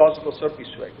প্ৰকল্পটো 10 বছৰ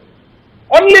পিছুৱাই গ'ল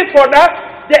অনলি ফৰ দ্যাট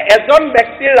যে এজন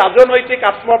ব্যক্তিৰ ৰাজনৈতিক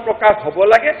আত্মপ্ৰকাশ হ'ব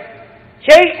লাগে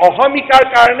সেই অহমিকাৰ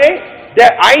কাৰণে যে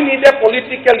আই নিড এ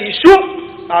পলিটিকেল ইছ্যু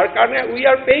তাৰ কাৰণে উই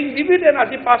আৰ পেইং ডিভিডেণ্ড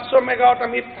আজি 500 মেগাৱাট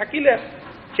আমি থাকিলে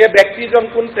সেই ব্যক্তিজন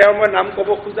কোন তেওঁৰ মই নাম ক'ব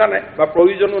খোজা নাই বা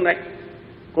প্ৰয়োজনো নাই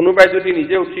কোনোবাই যদি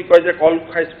নিজে উঠি কয় যে কল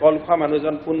খোৱা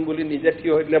মানুহজন কোন বুলি নিজে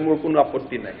থিয় হৈ দিলে মোৰ কোনো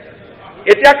আপত্তি নাই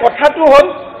এতিয়া কথাটো হ'ল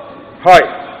হয়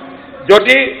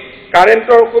যদি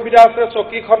কাৰেণ্টৰ অসুবিধা আছে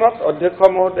চকীখনত অধ্যক্ষ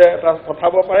মহোদয়ে এটা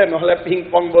পঠাব পাৰে নহলে পিং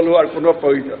পং বলোৱাৰ কোনো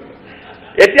প্ৰয়োজন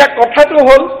এতিয়া কথাটো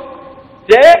হ'ল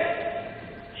যে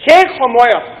সেই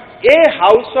সময়ত এই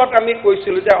হাউচত আমি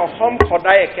কৈছিলো যে অসম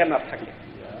সদায় একে নাথাকে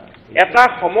এটা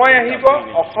সময় আহিব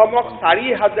অসমক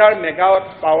 4000 মেগাৱাট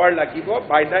পাৱাৰ লাগিব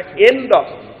বাই দা এন্ড অফ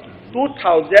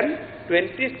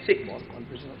 2026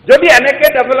 যদি এনেকে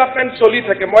ডেভেলপমেন্ট চলি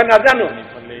থাকে মই নাজানো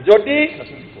যদি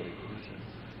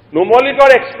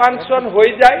নুমলীগড় এক্সপানশন হৈ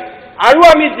যায় আৰু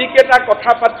আমি যিকেইটা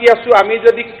কথা পাতি আছো আমি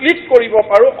যদি ক্লিক কৰিব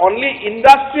পাৰো only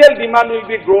industrial demand will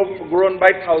be গ্ৰোন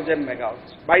by 1000 megawatt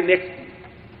by next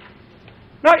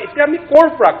না এতিয়া আমি ক'ৰ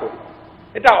পৰা কৰো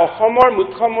এটা অসমৰ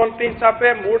মুখ্যমন্ত্ৰী হিচাপে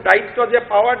মোৰ দায়িত্ব যে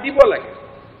পাৱাৰ দিব লাগে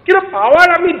কিন্তু পাৱাৰ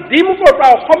আমি দিম ক'ৰ পৰা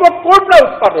অসমত ক'ৰ পৰা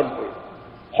উৎপাদন কৰিম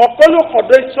সকলো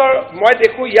সদস্যৰ মই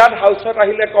দেখো ইয়াত হাউচত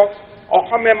আহিলে কওক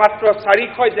অসমে মাত্ৰ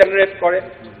 400 জেনাৰেট কৰে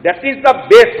দ্যাট ইজ দ্য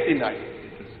বেষ্ট সিনাৰি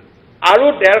আৰু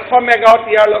 150 মেগাৱাট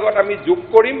ইয়াৰ লগত আমি যোগ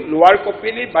কৰিম লোৱাৰ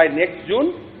কপিলি বাই নেক্সট জুন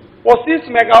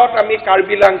 25 মেগাৱাট আমি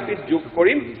কাৰ্বিলাংপিত যোগ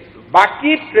কৰিম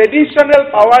বাকি ট্ৰেডিশনাল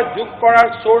পাৱাৰ যোগ কৰাৰ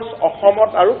সোৰ্স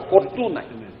অসমত আৰু কতো নাই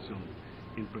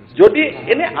যদি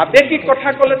এনে আবেগিক কথা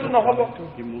ক'লেতো নহব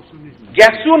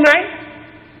গ্যাসও নাই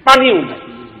পানীও নাই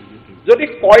যদি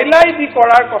কয়লাই দি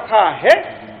কৰাৰ কথা আহে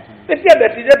তেতিয়া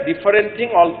that is a different thing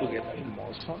all together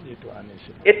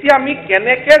এতিয়া আমি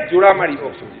কেনেকে জোৰা মাৰিব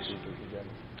খুজিছো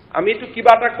আমিতো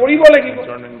কিবা এটা কৰিব লাগিব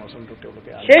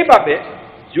সেইবাবে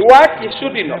যোৱা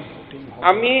কিছুদিনত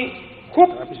আমি খুব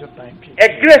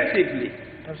এগ্ৰেছিভলি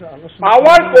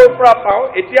পাৱাৰ ক'ৰ পৰা পাওঁ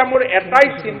এতিয়া মোৰ এটাই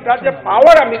চিন্তা যে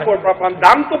পাৱাৰ আমি ক'ৰ পৰা পাম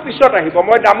দামটো পিছত আহিব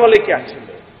মই দামলৈকে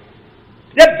আছিলো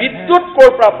যে বিদ্যুৎ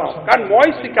ক'ৰ পৰা পাওঁ কাৰণ মই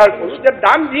স্বীকাৰ কৰোঁ যে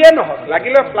দাম দিয়ে নহওক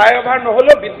লাগিলে ফ্লাইঅভাৰ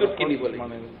নহ'লেও বিদ্যুৎ কিনিব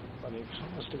লাগিব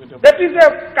that is a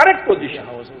correct position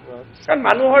কাৰণ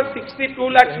মানুহৰ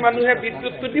 62 লাখ মানুহে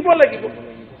বিদ্যুৎটো দিব লাগিব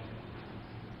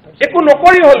একো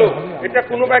নকৰি হলো এটা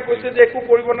কোনোবাই কৈছে যে একো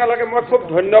কৰিব নালাগে মই খুব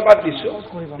ধন্যবাদ দিছো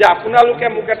যে আপোনালোকে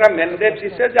মোক এটা মেন্ডেট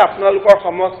দিছে যে আপোনালোকৰ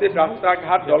সমষ্টিত ৰাস্তা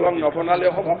ঘাট দলং নবনালে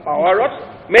হ'ব পাৱাৰত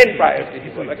মেইন প্ৰায়ৰিটি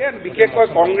দিব লাগে বিশেষকৈ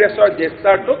কংগ্ৰেছৰ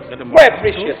জেষ্টাৰটোক মই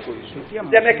এপ্ৰিচিয়েট কৰিছো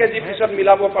যেনেকে যি পিছত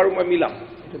মিলাব পাৰো মই মিলাম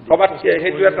সবাত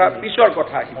সেইটো এটা পিছৰ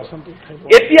কথা আহিব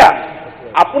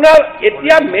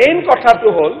এতিয়া মেইন কথাটো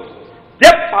হ'ল যে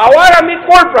পাৱাৰ আমি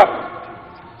ক'ৰ পৰা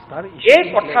এই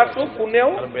কথাটো কোনেও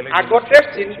আগতে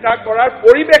চিন্তা কৰাৰ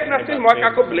পৰিৱেশ নাছিল মই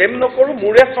কাকো ব্লেম নকৰো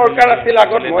মোৰে চৰকাৰ আছিল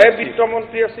আগত মই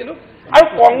বিত্তমন্ত্ৰী আছিলো আৰু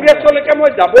কংগ্ৰেছলৈকে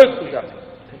মই যাবই খোজা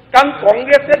কাৰণ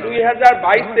কংগ্ৰেছে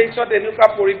 2022-23ত এনেকুৱা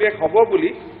পৰিৱেশ হ'ব বুলি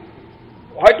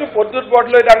হয়তো পদ্মুত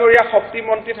বৰদলৈ ডাঙৰীয়া শক্তি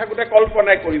মন্ত্ৰী থাকোতে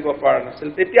কল্পনাই কৰিব পৰা নাছিল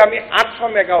তেতিয়া আমি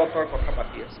 800 মেগাৱাটৰ কথা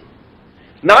পাতি আছিলো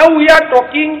now we are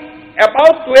talking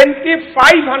about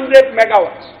 2500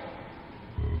 megawatts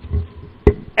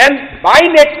and by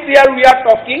next year we are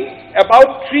talking about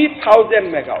 3000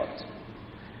 megawatts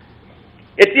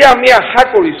এতিয়া আমি আশা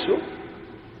কৰিছো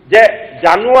যে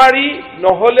জানুৱাৰী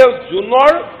নহলেও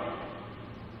জুনৰ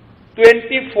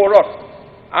 24ত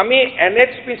আমি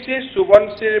NHPC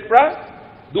সুবনশিৰ পৰা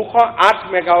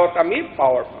 208 মেগাৱাট আমি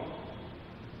পাৱাৰ পাম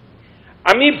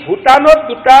আমি ভুটানত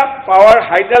দুটা পাৱাৰ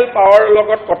হাইডেল পাৱাৰৰ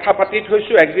লগত কথা পাতি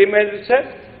থৈছো এগ্ৰিমেন্ট আছে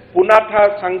পুনাথা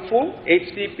চাংফু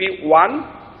HCP1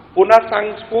 পুনা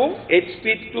চাংফু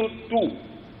HP2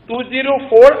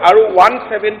 204 আৰু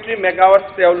 173 মেগাৱাট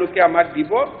তেওঁলোকে আমাক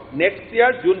দিব নেক্সট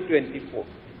ইয়াৰ জুন 24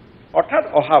 অৰ্থাৎ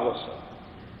অহা বছৰ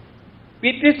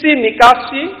PTC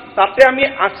নিকাশী তাতে আমি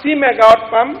 80 মেগাৱাট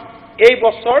পাম এই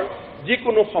বছৰ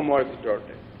যিকোনো সময়ৰ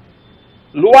ভিতৰতে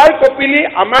লোৱাৰ কপিলি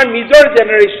আমাৰ নিজৰ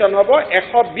জেনেৰেশ্যন হ'ব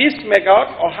 120 মেগাৱাট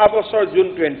অহা বছৰ জুন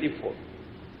 24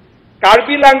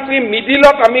 কাৰ্বিলাংপি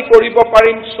মিডিলত আমি কৰিব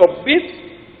পাৰিম 24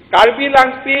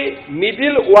 কাৰ্বিলাংপি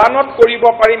মিডিল 1ত কৰিব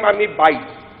পাৰিম আমি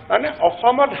 22 মানে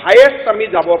অসমত হাইয়েষ্ট আমি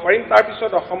যাব পাৰিম তাৰ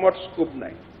পিছত অসমত স্কোপ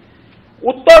নাই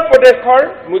উত্তৰ প্ৰদেশৰ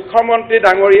মুখ্যমন্ত্ৰী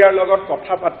ডাঙৰীয়াৰ লগত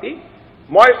কথা পাতি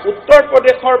মই উত্তৰ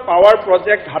প্ৰদেশৰ পাৱাৰ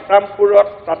প্ৰজেক্ট ঘাটামপুৰত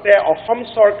তাতে অসম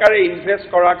চৰকাৰে ইনভেষ্ট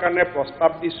কৰাৰ কাৰণে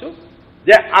প্ৰস্তাৱ দিছো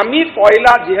যে আমি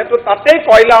কয়লা যেহেতু তাতে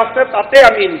কয়লা আছে তাতে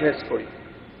আমি ইনভেষ্ট কৰিম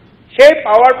সেই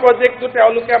পাৱাৰ প্ৰজেক্টটো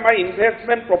তেওঁলোকে আমাৰ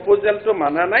ইনভেষ্টমেন্ট প্ৰপোজালটো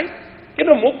মানা নাই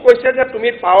কিন্তু মোক কৈছে যে তুমি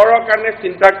পাৱাৰৰ কাৰণে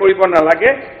চিন্তা কৰিব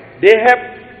নালাগে they have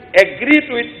agreed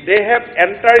with they have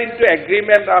entered into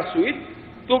agreement as with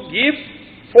to give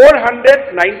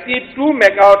 492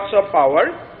 megawatts of power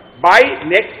by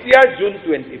next year June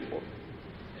 24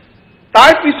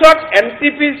 তাৰ পিছত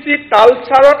এনটিপিচি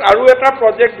তালচাৰত আৰু এটা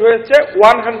প্ৰজেক্ট হৈছে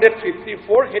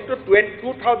 154 হেতু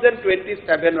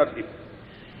 2027ত দিব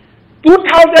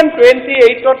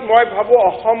 2028ত মই ভাবো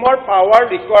অসমৰ power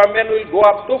ৰিকোয়াৰমেন্ট will go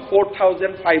up to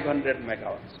 4500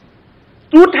 megawatts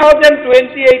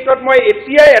 2028ত মই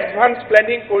এতিয়াই এডভান্স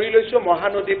প্ল্যানিং কৰি লৈছো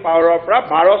মহানদী পাৱাৰৰ পৰা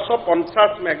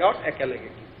 1250 মেগাৱাট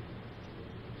একেলগে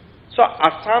so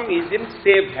Assam is in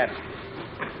save hand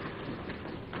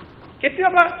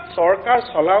কেতিয়াবা সৰকাৰ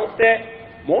চলাওতে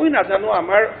মই নাজানো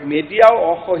আমাৰ মিডিয়াও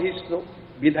অসহিষ্ণু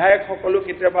বিধায়ক সকলো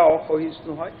কেতিয়াবা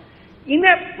অসহিষ্ণু হয় in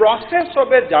a process of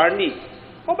A journey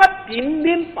কবা 3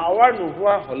 দিন পাৱাৰ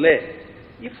নোহোৱা হলে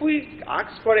if we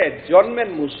ask for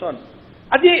এডজৰ্নমেন্ট motion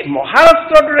আজি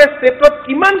মহাৰাষ্ট্ৰৰ দৰে ষ্টেটত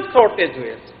কিমান শৰ্টেজ হৈ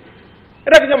আছে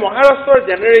এটা কি মহাৰাষ্ট্ৰৰ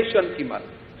জেনাৰেশ্যন কিমান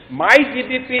মাই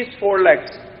জিডিপি ইজ 4 লাখ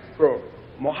ক্ৰোৰ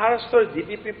মহাৰাষ্ট্ৰৰ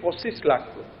জিডিপি 25 লাখ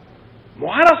ক্ৰোৰ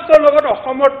মহাৰাষ্ট্ৰৰ লগত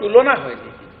অসমৰ তুলনা হয়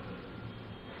নেকি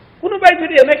কোনোবাই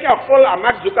যদি এনেকে অকল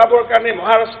আমাক জুকাবৰ কাৰণে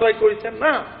মহাৰাষ্ট্ৰই কৰিছে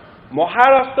না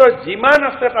মহাৰাষ্ট্ৰৰ যিমান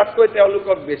আছে তাতকৈ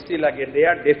তেওঁলোকক বেছি লাগে দে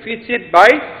R deficit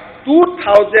by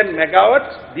 2000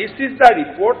 megawatts this is the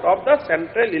report of the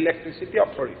central electricity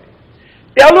authority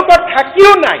তেওঁলোকৰ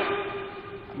থাকিও নাই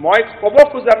মই ক'ব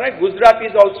খোজা নাই Gujarat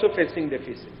is also fetching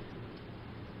deficit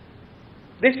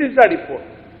this is the report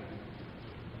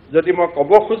যদি মই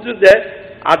ক'ব খুজো যে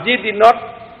আজি দিনত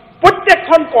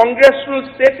প্ৰত্যেকখন Congress rule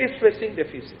state is fetching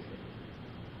deficit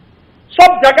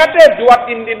সব জায়গাতে যোৱা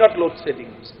 3 দিনত লোড শেডিং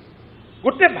হৈছে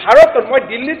গোটে ভাৰতত মই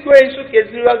দিল্লীত গৈ আহিছো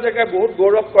কেজৰিৱাল জায়গায় বহুত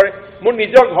গৌৰৱ কৰে মোৰ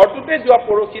নিজৰ ঘৰটোতে যোৱা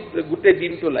পৰখিত গোটে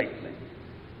দিনটো লাগিছে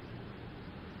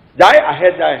যায় আহে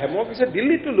মই কৈছে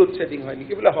দিল্লীতো লোড শেডিং হয়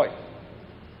নেকি বলে হয়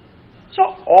সো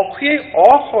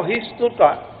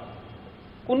অসহিষ্ণুতা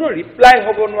কোনো ৰিপ্লাই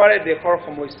হ'ব নোৱাৰে দেশৰ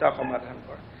সমস্যা সমাধান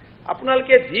কৰা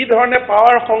আপোনালোকে যি ধৰণে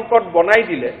পাৱাৰ সংকট বনাই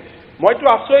দিলে মইতো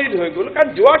আচৰিত হৈ গ'ল কাৰণ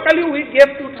যোৱাকালি উই গেভ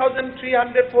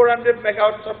 2300 400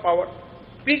 মেগাৱাটছ অফ পাৱাৰ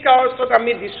পিক আৱাৰ্ছত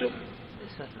আমি দিছো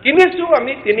কিনিছো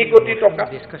আমি 3 কোটি টকা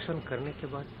ডিসকাশন करने के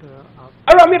बाद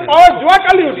আৰু আমি পাৱাৰ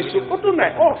যোৱাকালিও দিছো কতো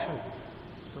নাই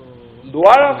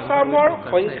লোৱাৰ আসামৰ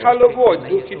সংখ্যালঘু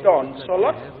অধ্যুষিত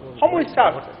অঞ্চলত সমস্যা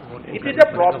আছে it is a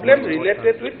problem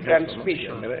related with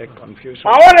ট্ৰান্সমিশন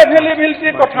power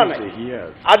এভেইলেবিলিটিৰ কথা নাই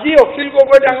আজি অখিল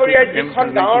গগৈ ডাঙৰীয়াই যিখন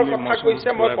গাঁৱৰ কথা কৈছে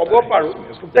মই ক'ব পাৰো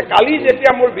যে কালি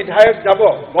যেতিয়া মোৰ বিধায়ক যাব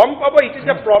গম পাব it is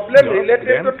a problem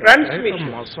related to ট্ৰান্সমিশন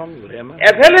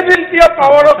availability of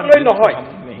পাৱাৰক লৈ নহয়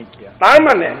তাৰ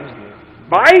মানে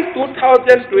by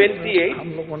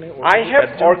 2028 I have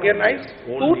organized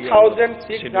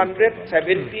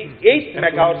 2678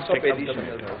 megawatts of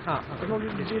additional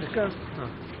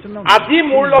আজি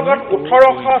মোৰ লগত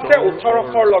 1800 আছে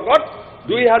 1800 লগত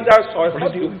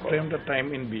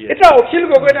 2600 এটা অখিল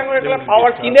গগৈ ডাঙৰীয়া কলা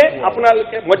পাৱাৰ কিনে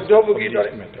আপোনালোকে মধ্যভোগীৰ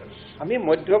দৰে আমি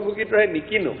মধ্যভোগীৰ দৰে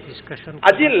নিকিনো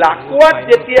আজি লাকুৱাত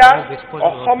যেতিয়া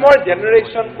অসমৰ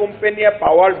জেনাৰেশ্যন কোম্পানীয়ে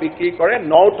পাৱাৰ বিক্ৰী কৰে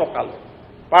 9 টকা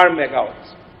পাৰ মেগাৱাট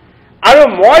আৰু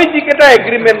মই যিকেটা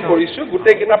এগ্ৰিমেন্ট কৰিছো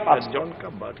গুটে কেটা 5 জন का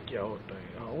बात क्या होता है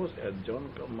उस एजन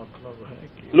का मतलब है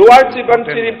कि লোৱাৰ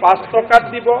জীবনশ্ৰী 5 টকাত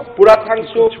দিব পুৰা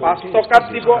থাংসু 5 টকাত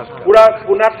দিব পুৰা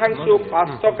পুনা থাংসু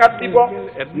 5 টকাত দিব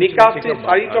নিকাসি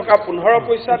 4 টকা 15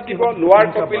 পইচা দিব লোৱাৰ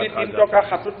কপিলি 3 টকা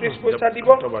 37 পইচা দিব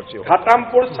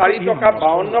ঘাটামপুৰ 4 টকা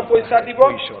 52 পইচা দিব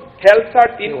হেলসাৰ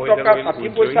 3 টকা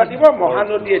 60 পইচা দিব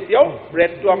মহানদী এতিয়াও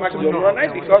ৰেটটো আমাক জনোৱা নাই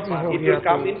because it will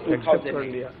come in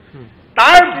 2000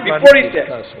 তাৰ বিপৰীতে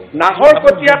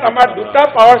নাহৰকটীয়াত আমাৰ দুটা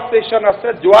পাৱাৰ ষ্টেচন আছে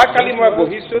যোৱাকালি মই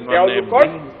বহিছো তেওঁলোকৰ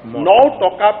 9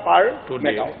 টকা পাৰ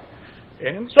megawatt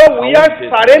so we are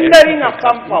surrendering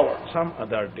Assam power some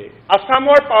other day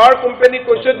Assamor power company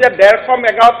কৈছে যে 150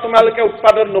 মেগাৱাট তোমালোকে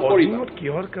উৎপাদন নকৰিব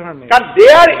কিহৰ কাৰণে কাৰণ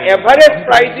their average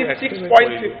price is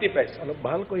 6.50 paisa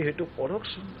ভাল কৈ হেতু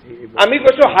পৰকচোন আমি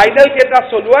কৈছো হাইডেল কেটা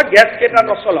চলোৱা গ্যাস কেটা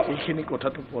নচলা এইখিনি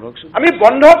কথাটো পৰকচোন আমি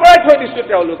বন্ধ কৰাই থৈ দিছো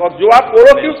তেওঁলোকক যোৱা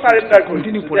পৰকিও সাৰেন্ডাৰ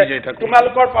কন্টিনিউ কৰি যাই থাকক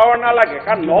তোমালোকৰ পাৱাৰ নালাগে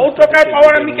কাৰণ 9 টকাৰ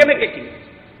পাৱাৰ আমি কেনেকে কিনিম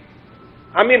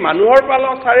আমি মানুহৰ পালো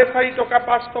 4.5 টকা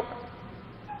 5 টকা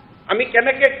আমি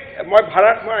কেনেকে মই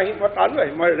ভাড়াত মই আহিম মই তালৈ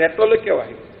আহিম মই ৰেটলৈকে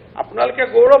আহিম আপোনালোকে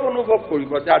গৌৰৱ অনুভৱ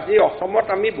কৰিব যে আজি অসমত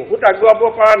আমি বহুত আগুৱাব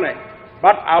পৰা নাই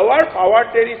বাট hour power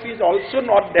tariff is also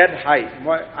not that হাই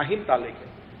মই আহিম তালৈকে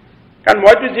কাৰণ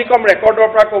মইতো যি কম ৰেকৰ্ডৰ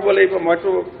পৰা ক'ব লাগিব মইতো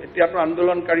এতিয়াতো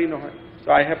আন্দোলনকাৰী নহয় so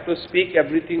I have to speak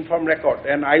everything from record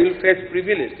and I will face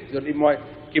privilege যদি মই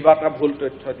কিবা এটা ভুল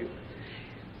তথ্য দিওঁ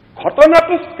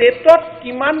ঘটনাটো ষ্টেটত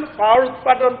কিমান পাৱাৰ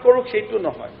উৎপাদন কৰো সেইটো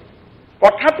নহয়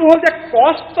কথাটো হল যে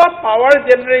cost of power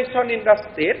generation in the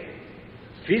state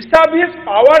vis-a-vis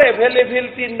power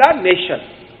availability in the nation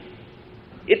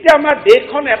এতিয়া আমাৰ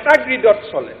দেশখন এটা গ্ৰিডত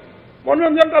চলে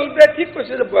মনোৰঞ্জন তালুকে ঠিক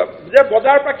কৈছে যে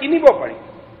বজাৰৰ পৰা কিনিব পাৰি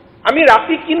আমি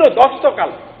ৰাতি কিনো 10 টকা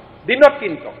দিনত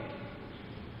 3 টকা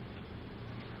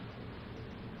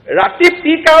ৰাতি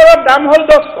পিক আৱাৰৰ দাম হ'ল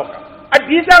 10 টকা আৰু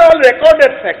these are all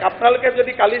recorded fact আপোনালোকে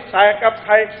যদি কালি চাহ একাপ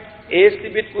খাই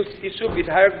ASTBত কিছু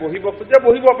বিধায়ক বহিব খোজে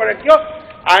বহিব পাৰে কিয়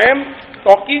I am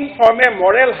talking from a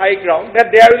moral high ground that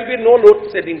there will be no load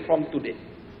shedding from today.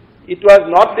 It was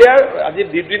not there আজি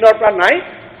দুদিনৰ পৰা নাই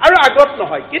আৰু আগত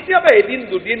নহয় কেতিয়াবা এদিন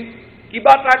দুদিন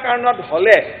কিবা এটা কাৰণত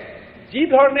হলে যি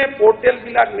ধৰণে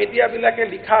পোৰ্টেলবিলাক মিডিয়াবিলাকে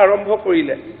লিখা আৰম্ভ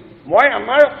কৰিলে মই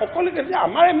আমাৰ সকলোকে যে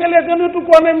আমাৰ MLA জনেতো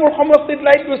কোৱা নাই মোৰ সমষ্টিত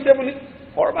লাইট গৈছে বুলি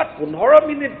কৰবাত 15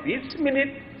 মিনিট 20 মিনিট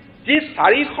যি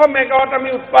 400 মেগাৱাট আমি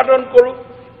উৎপাদন কৰো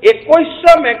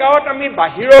 2100 মেগাৱাট আমি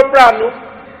বাহিৰৰ পৰা আনো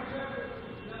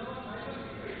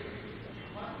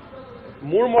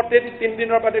মোৰ মতে 3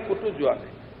 দিনৰ বাদে কতো যোৱা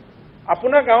নাই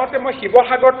আপোনাৰ গাঁৱতে মই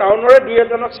শিৱসাগৰ টাউনৰে দুই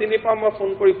এজনক চিনি পাম মই ফোন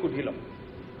কৰি সুধিলম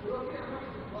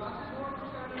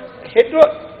হেতু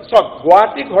সব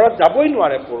গুৱাহাটী ঘৰত যাবই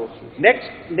নোৱাৰে পৰহি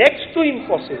নেক্সট টু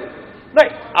ইম্পসিবল নাই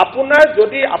আপোনাৰ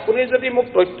যদি আপুনি যদি মোক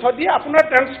তথ্য দিয়ে আপোনাৰ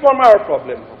ট্ৰান্সফৰ্মাৰৰ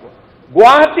প্ৰবলেম হ'ব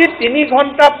গুৱাহাটী 3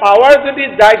 ঘণ্টা পাৱাৰ যদি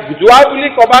যায় যোৱা বুলি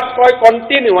কবাত কয়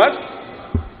কন্টিনিউয়াস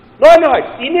নহয়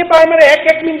 3 বাৰ মানে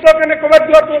 1 মিনিটৰ কাৰণে কবাত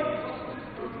যোৱাটো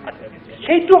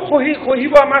সেইটো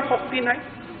খহিব আমাৰ শক্তি নাই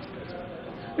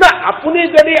না আপুনি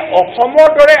যদি অসমৰ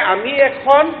দৰে আমি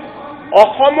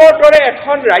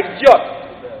এখন ৰাজ্যত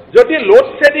যদি লোড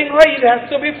শেডিং হয় it has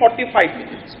to B 45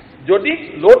 minutes যদি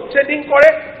লোড শেডিং কৰে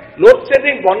লোড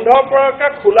শেডিং বন্ধ কৰাকা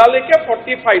খোলালৈকে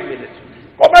 45 মিনিটস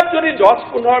কবাত যদি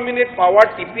 10-15 মিনিট পাৱাৰ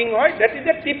টিপিং হয় that is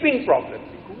a tipping problem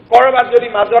কৰবাত যদি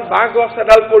মাজত বাঁহ গছ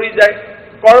এডাল পৰি যায়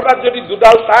কৰবাত যদি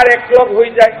দুডাল তাৰ একলগ হৈ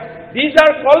যায় these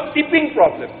are cold tipping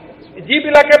problem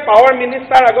যিবিলাকে পাৱাৰ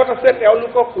মিনিষ্টাৰ আগত আছে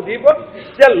তেওঁলোকক সুধিব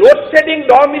যে লোড শেডিং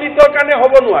 10 মিনিটৰ কাৰণে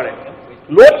হ'ব নোৱাৰে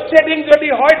লোড শেডিং যদি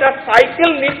হয় the cycle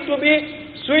needs to B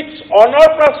switch অনৰ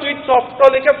পৰা সুইচ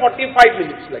অফলৈকে 45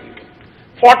 মিনিটস লাগিব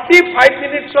 45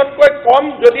 মিনিটছতকৈ কম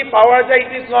যদি পাৱাৰ যায়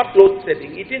it is not load shedding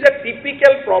it is a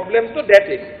typical problem to that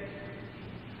area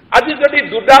আজি যদি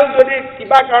দুডাল যদি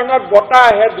কিবা কাৰণত বতাহ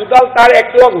আহে দুডাল তাৰ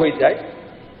একলগ হৈ যায়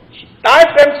তাৰ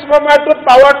ট্ৰান্সফৰ্মাৰটোত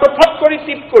পাৱাৰটো ফট কৰি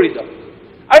টিপ কৰি যাব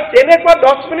আৰু তেনেকুৱা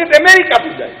 10 মিনিট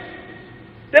আমেৰিকাটো যায়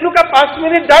তেনেকুৱা 5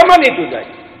 মিনিট জাৰ্মানীটো যায়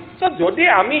সো যদি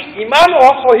আমি ইমান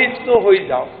অসহিষ্ণু হৈ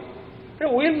যাওঁ we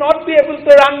will not be able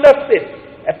to run the state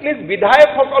at least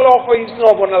বিধায়কসকল অসহিষ্ণু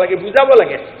হ'ব নালাগে বুজাব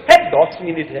লাগে হে 10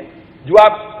 মিনিট হে যোৱা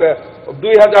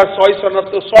 2006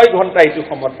 চনততো 6 ঘণ্টা এইটো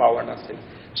সময়ত পাৱাৰ নাছিল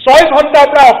 6 ঘণ্টাৰ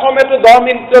পৰা অসমেতো 10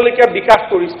 মিনিটলৈকে বিকাশ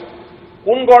কৰিছে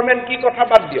কোন গভৰ্ণমেণ্ট কি কথা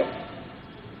বাদ দিয়ক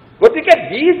গতিকে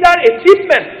দিজ আৰ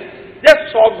এচিভমেণ্ট যে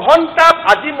 6 ঘণ্টা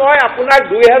আজি মই আপোনাৰ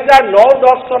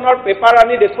 2009-10 চনৰ পেপাৰ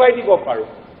আনি দেখুৱাই দিব পাৰো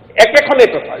একেখনে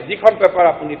পেপাৰ যিখন পেপাৰ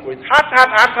আপুনি পঢ়ি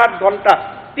 7-8 ঘণ্টা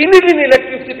 3 দিন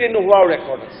ইলেক্ট্ৰিচিটি নোহোৱাও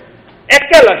ৰেকৰ্ড আছে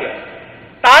একেলগে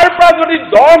তাৰ পৰা যদি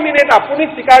 10 মিনিট আপুনি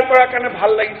স্বীকাৰ কৰাৰ কাৰণে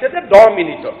ভাল লাগিছে যে 10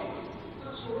 মিনিটত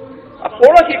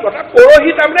পৰহি কথা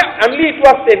পৰহি তাৰমানে অনলি ইট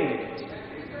ৱাজ 10 মিনিট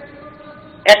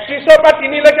 31 পৰা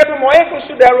 3 লৈকেতো ময়ে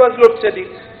কৈছো দেয়াৰ ৱাজ লোড শেডিং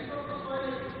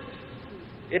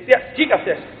এতিয়া ঠিক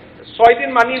আছে 6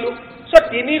 দিন মানিলো সো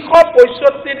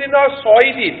 365 দিনৰ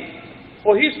 6 দিন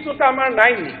সহিষ্ণুতা আমাৰ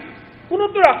নাই নি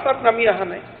কোনোটো ৰাস্তাত নামি অহা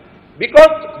নাই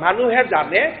বিকজ মানুহে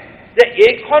জানে যে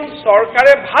এইখন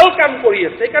চৰকাৰে ভাল কাম কৰি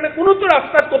আছে সেইকাৰণে কোনোটো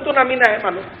ৰাস্তাত কতো নামি নাহে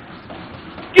মানুহ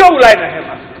কিয় ওলাই নাহে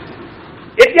মানুহ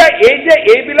এতিয়া এই যে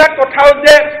এইবিলাক কথাও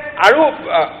যে আৰু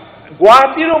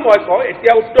গুৱাহাটীৰো মই কওঁ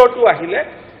এতিয়া উত্তৰটো আহিলে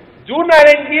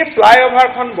জুনাৰেংগী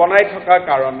ফ্লাইঅভাৰখন বনাই থকাৰ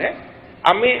কাৰণে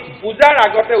আমি পূজাৰ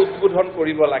আগতে উদ্বোধন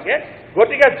কৰিব লাগে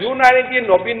গতিকে জুনাৰেংগী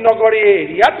নবীন নগৰ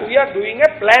এৰিয়াত we are doing a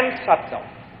plan shutdown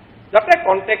যাতে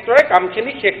কন্ট্ৰেক্টৰে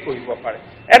কামখিনি শেষ কৰিব পাৰে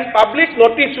and public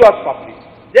notice was public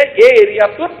যে এই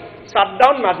এৰিয়াটোত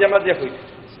শাটডাউন মাজে মাজে হৈ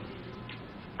থাকে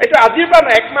এইটো আজিৰ পৰা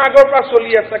নাই 1 মাহ আগৰ পৰা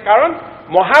চলি আছে কাৰণ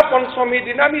মহাপঞ্চমীৰ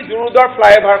দিনা আমি জুৰুডৰ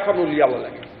ফ্লাইঅভাৰখন উলিয়াব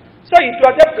লাগে so it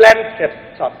was a plan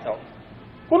shutdown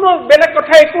কোনো বেলেগ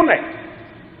কথা একো নাই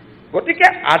গতিকে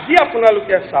আজি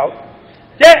আপোনালোকে চাওক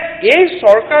যে এই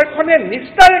চৰকাৰখনে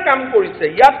নিষ্ঠাৰে কাম কৰিছে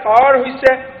ইয়াত পাৱাৰ হৈছে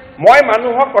মই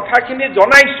মানুহক কথাখিনি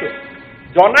জনাইছো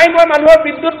জনাই মই মানুহৰ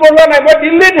বিদ্যুৎ বঢ়োৱা নাই মই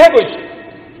দিল্লীতহে গৈছো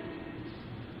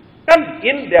কাৰণ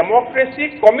ইন ডেমক্ৰেসি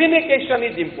কমিউনিকেশ্যন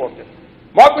ইজ ইম্পৰ্টেণ্ট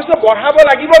মই কৈছো বঢ়াব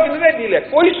লাগিব কিন্তু দিলে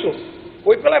কৈছো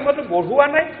কৈ পেলাই মইতো বঢ়োৱা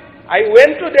নাই আই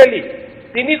ৱেণ্ট টু দিল্লী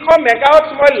 300 মেগাৱাট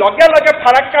মই লগে লগে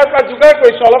ফাৰাক্কাৰ পৰা যোগাৰ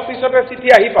কৰিছো অলপ পিছতে চিঠি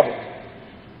আহি পাব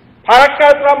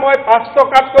ফাৰাক্কাৰ পৰা মই 5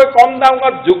 টকাতকৈ কম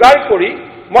দামত যোগাৰ কৰি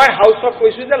মই হাউসক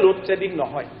কৈছো যে লোড শেডিং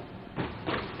নহয়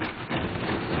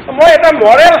মই এটা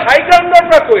মৰেল হাই গ্ৰাউণ্ডৰ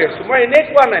পৰা কৈ আছো মই এনে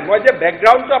কোৱা নাই মই যে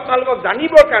বেকগ্ৰাউণ্ডটো আপোনালোকক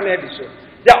জানিবৰ কাৰণে দিছো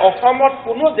যে অসমত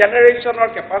কোনো জেনেৰেশ্যনৰ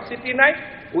কেপাচিটি নাই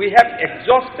উই হেভ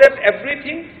এক্সজষ্টেড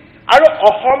এভৰিথিং আৰু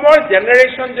অসমৰ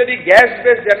জেনেৰেশ্যন যদি গেছ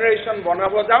বেছ জেনেৰেশ্যন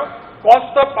বনাব যাওঁ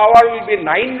cost of power will be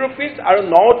 9 rupees আৰু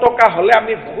 9 টকা হ'লে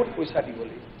আমি বহুত পইচা দিব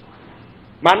লাগিব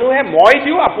মানুহে মই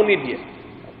দিওঁ আপুনি দিয়ে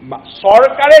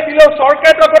চৰকাৰে দিলেও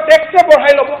চৰকাৰেতো আকৌ টেক্সে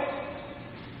বঢ়াই ল'ব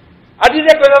আজি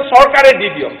যে কৈছে চৰকাৰে দি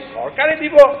দিয়ক চৰকাৰে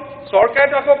দিব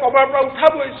চৰকাৰেতো আকৌ ক'ৰবাৰ পৰা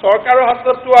উঠাবই চৰকাৰৰ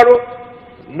হাতততো আৰু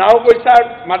নাও পইচাৰ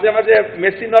মাজে মাজে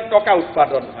মেচিনত টকা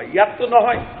উৎপাদন হয় ইয়াততো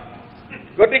নহয়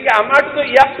গতিকে আমাৰতো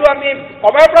ইয়াততো আমি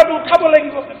ক'ৰবাৰ পৰাতো উঠাব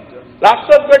লাগিব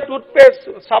লাষ্টত গৈ টুথপেষ্ট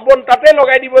চাবোন তাতে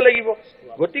লগাই দিব লাগিব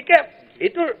গতিকে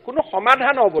এইটোৰ কোনো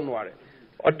সমাধান হ'ব নোৱাৰে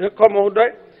অধ্যক্ষ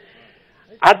মহোদয়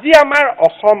আজি আমাৰ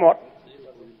অসমত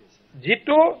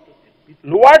যিটো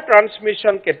লোৱাৰ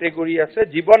ট্ৰান্সমিশ্যন কেটেগৰী আছে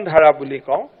জীৱন ধাৰা বুলি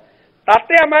কওঁ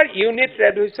তাতে আমাৰ ইউনিট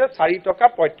ৰেট হৈছে 4 টকা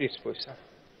 35 পইচা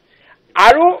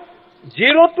আৰু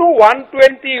 0 to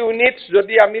 120 ইউনিটছ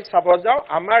যদি আমি চাব যাওঁ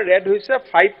আমাৰ ৰেট হৈছে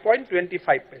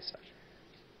 5.25 পইচা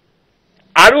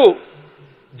আৰু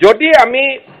যদি আমি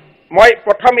মই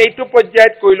প্ৰথম এইটো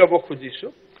পৰ্যায়ত কৈ ল'ব খুজিছো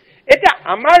এটা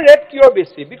আমাৰ ৰেট কিয়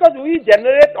বেছি because we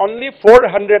generate only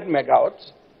 400 megawatts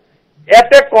at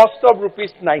a cost of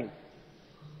 ₹9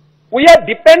 we are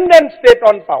dependent state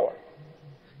on power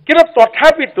কিন্তু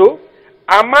তথাপিতো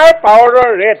আমাৰ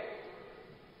পাৱাৰৰ ৰেট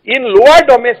ইন লোৱাৰ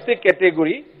ডমেষ্টিক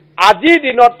কেটেগৰী আজিৰ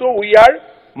দিনতো উই আৰ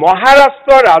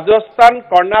মহাৰাষ্ট্ৰ ৰাজস্থান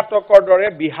কৰ্ণাটকৰ দৰে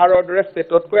বিহাৰৰ দৰে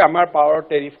ষ্টেটতকৈ আমাৰ পাৱাৰৰ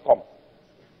টেৰিফ কম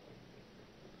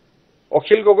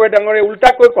অখিল গগৈ ডাঙৰে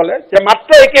উল্টাকৈ ক'লে যে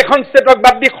মাত্ৰ একেখন ষ্টেটক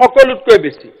বাদ দি সকলোতকৈ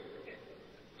বেছি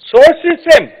চ'ৰ্চ ইজ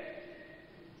চেম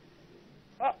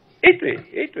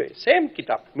এইটোৱে চেম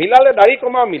কিতাপ মিলালে দাড়ি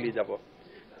কমাও মিলি যাব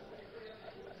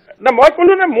না মই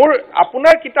ক'লো না মোৰ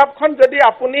আপোনাৰ কিতাপখন যদি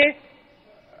আপুনি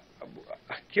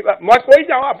কিবা মই কৈ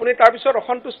যাওঁ আপুনি তাৰ পিছত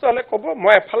অসন্তুষ্ট হ'লে ক'ব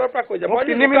মই এফালৰ পৰা কৈ যাম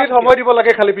 3 মিনিট সময় দিব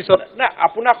লাগে খালি পিছত না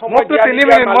আপোনাক সময় দিয়া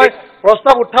 3 মিনিট মই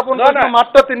প্ৰস্তাৱ উত্থাপন কৰিছো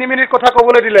মাত্ৰ 3 মিনিট কথা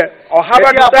ক'বলৈ দিলে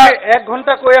অহাবাৰ দুটা 1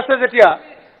 ঘণ্টা কৈ আছে যেতিয়া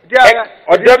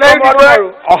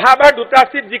অহাবাৰ দুটা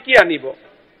চিট জিকি আনিব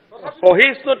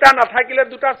সহিষ্ণুতা নাথাকিলে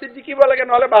দুটা চিট জিকিব লাগে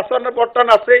নহ'লে বাচন বৰ্তন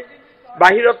আছে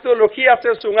বাহিৰততো ৰখি আছে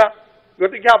চুঙা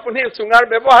গতিকে আপুনি চুঙাৰ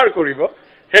ব্যৱহাৰ কৰিব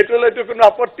সেইটোলৈতো কোনো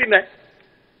আপত্তি নাই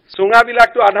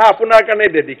চুঙাবিলাকতো আধা আপোনাৰ কাৰণে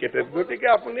ডেডিকেটেড গতিকে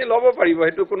আপুনি ল'ব পাৰিব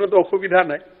সেইটো কোনোতো অসুবিধা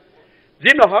নাই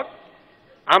যি নহওক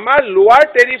আমাৰ লোৱাৰ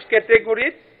টেৰিফ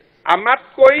কেটেগৰীত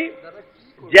আমাতকৈ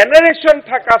জেনেৰেশ্যন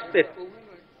থকা ষ্টেট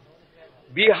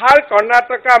বিহাৰ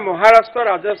কৰ্ণাটকা মহাৰাষ্ট্ৰ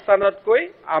ৰাজস্থানতকৈ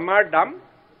আমাৰ দাম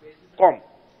কম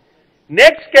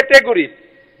নেক্সট কেটেগৰীত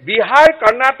বিহাৰ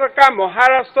কৰ্ণাটকা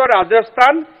মহাৰাষ্ট্ৰ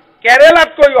ৰাজস্থান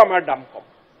কেৰেলাতকৈও আমাৰ দাম কম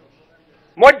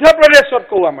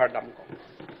মধ্যপ্ৰদেশতকৈও আমাৰ দাম কম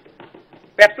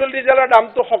পেট্ৰল ডিজেলৰ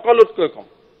দামটো সকলোতকৈ কম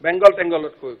বেংগল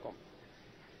টেংগলতকৈ কম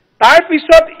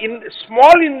তাৰপিছত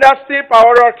স্মল ইণ্ডাষ্ট্ৰীৰ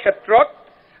পাৱাৰৰ ক্ষেত্ৰত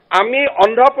আমি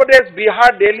অন্ধ্ৰপ্ৰদেশ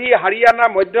বিহাৰ দিল্লী হাৰিয়ানা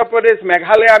মধ্যপ্ৰদেশ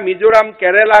মেঘালয় মিজোৰাম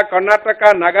কেৰেলা কৰ্ণাটকা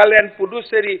নাগালেণ্ড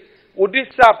পুডুচেৰী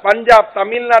উড়িষ্যা পাঞ্জাব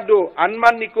তামিলনাডু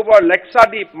আন্দামান নিকোবৰ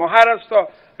লেকচাদ্বীপ মহাৰাষ্ট্ৰ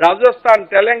ৰাজস্থান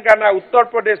তেলেংগানা উত্তৰ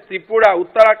প্ৰদেশ ত্ৰিপুৰা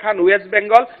উত্তৰাখণ্ড ৱেষ্ট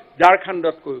বেংগল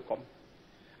ঝাৰখণ্ডতকৈ কম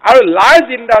আৰু লাৰ্জ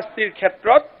ইণ্ডাষ্ট্ৰীৰ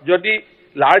ক্ষেত্ৰত যদি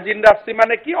লাৰ্জ ইণ্ডাষ্ট্ৰী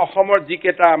মানে কি অসমৰ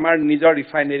যিকেইটা আমাৰ নিজৰ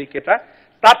ৰিফাইনেৰী কেইটা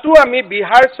তাতো আমি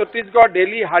বিহাৰ ছত্তীশগড়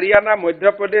দিল্লী হাৰিয়ানা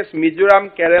মধ্যপ্ৰদেশ মিজোৰাম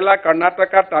কেৰেলা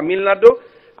কৰ্ণাটকা তামিলনাডু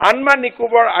আন্দামান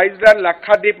নিকোবৰ আইসল্যান্ড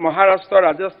লাক্ষাদ্বীপ মহাৰাষ্ট্ৰ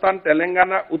ৰাজস্থান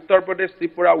তেলেংগানা উত্তৰ প্ৰদেশ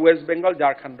ত্ৰিপুৰা ৱেষ্ট বেংগল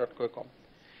ঝাৰখণ্ডতকৈ কম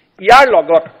ইয়াৰ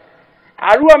লগত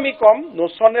আৰু আমি কম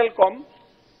নোচনেল কম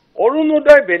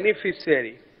অৰুণোদয়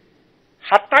বেনিফিচিয়াৰী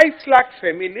 27 লাখ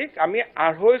ফেমিলিক আমি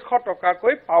 250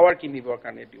 টকাকৈ পাৱাৰ কিনিবৰ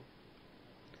কাৰণে দিওঁ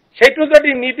সেইটো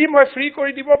যদি নিদি মই ফ্ৰী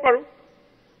কৰি দিব পাৰোঁ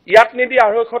ইয়াত নিদি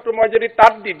 250 টো মই যদি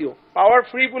তাত দি দিওঁ পাৱাৰ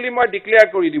ফ্ৰী বুলি মই ডিক্লেয়াৰ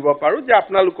কৰি দিব পাৰোঁ যে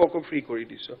আপোনালোককো ফ্ৰী কৰি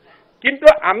দিছো কিন্তু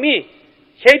আমি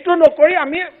সেইটো নকৰি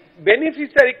আমি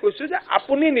বেনিফিচিয়াৰী কৈছো যে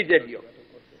আপুনি নিজে দিয়ক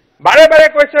বাৰে বাৰে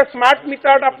কৈছে স্মাৰ্ট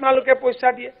মিটাৰত আপোনালোকে পইচা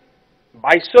দিয়ে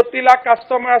 62 লাখ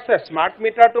কাস্টমাৰ আছে স্মাৰ্ট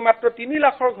মিটাৰটো মাত্ৰ 3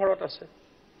 লাখৰ ঘৰত আছে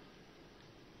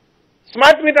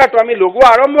স্মাৰ্ট মিটাৰটো আমি লগোৱা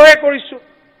আৰম্ভহে কৰিছো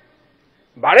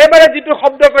বাৰে বাৰে যিটো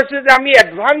শব্দ কৈছে যে আমি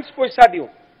এডভান্স পইচা দিওঁ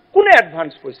কোনে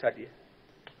এডভান্স পইচা দিয়ে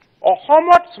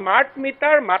অসমত স্মাৰ্ট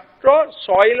মিটাৰ মাত্ৰ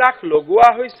 6 লাখ লগোৱা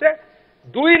হৈছে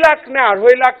 2 লাখ নে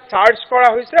 2.5 লাখ চাৰ্জ কৰা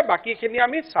হৈছে বাকিখিনি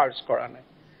আমি চাৰ্জ কৰা নাই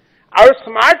আৰু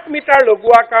স্মাৰ্ট মিটাৰ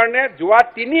লগোৱাৰ কাৰণে যোৱা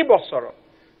 3 বছৰত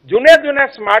যোনে যোনে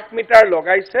স্মাৰ্ট মিটাৰ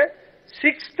লগাইছে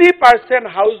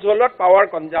 60% হাউস হোল্ডত পাৱাৰ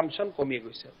কনজাম্পশন কমি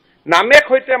গৈছে নামে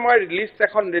সৈতে মই লিষ্ট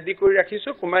এখন ৰেডি কৰি ৰাখিছো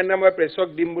কুমাইনা মই প্ৰেছক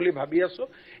দিম বুলি ভাবি আছো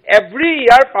every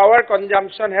year power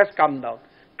consumption has কাম ডাউন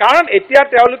কাৰণ এতিয়া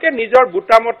তেওঁলোকে নিজৰ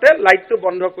বুটামতে লাইটটো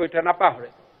বন্ধ কৰি থৈ নাপাহৰে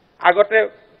আগতে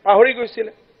পাহৰি গৈছিল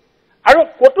আৰু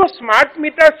কতো স্মাৰ্ট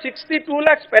মিটাৰ 62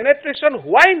 লাখ পেনেট্ৰেচন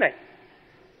হোৱাই নাই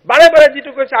বাৰে বাৰে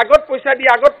যিটো কৈছে আগত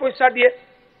পইচা দিয়ে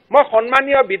মই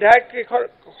সন্মানীয় বিধায়ক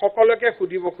সকলকে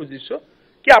সুধিব খুজিছো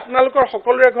কি আপোনালোকৰ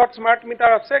সকলোৰে ঘৰত স্মাৰ্ট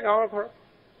মিটাৰ আছে গাঁৱৰ ঘৰত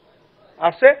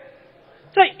আছে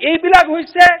so এইবিলাক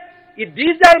হৈছে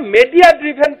these are media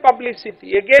driven publicity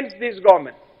against this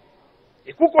government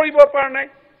একো কৰিব পৰা নাই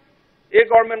এই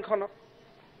গভৰ্ণমেণ্টখনক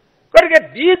গতিকে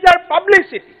these are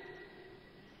publicity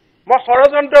মই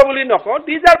ষড়যন্ত্ৰ বুলি নকওঁ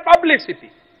these are publicity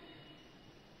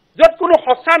য'ত কোনো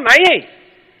সঁচা নাইয়ে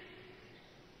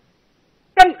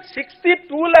কাৰণ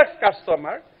 62 লাখ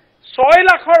কাষ্টমাৰ 6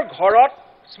 লাখৰ ঘৰত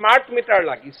স্মাৰ্ট মিটাৰ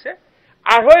লাগিছে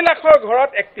 2.5 লাখৰ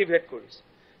ঘৰত এক্টিভেট কৰিছে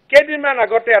কেইদিনমান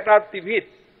আগতে এটা টিভিত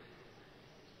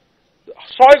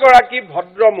 6 গৰাকী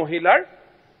ভদ্ৰ মহিলাৰ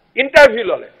ইন্টাৰভিউ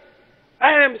ললে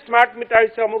স্মাৰ্ট মিটাৰ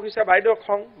হৈছে অমুক হৈছে বাইদেউ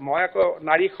খং মই আকৌ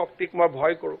নাৰী শক্তিক মই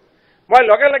ভয় কৰোঁ মই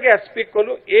লগে লগে এছপিক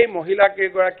ক'লো এই মহিলা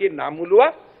কেইগৰাকী নাম ওলোৱা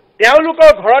তেওঁলোকৰ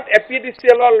ঘৰত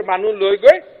এপিডিচিএলৰ মানুহ লৈ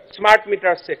গৈ স্মাৰ্ট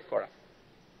মিটাৰ চেক কৰা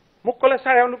মোক ক'লে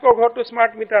ছাৰ তেওঁলোকৰ ঘৰতো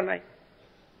স্মাৰ্ট মিটাৰ নাই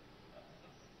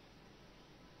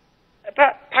এটা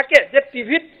থাকে যে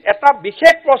টিভিত এটা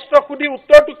বিশেষ প্ৰশ্ন সুধি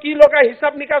উত্তৰটো কি লগাই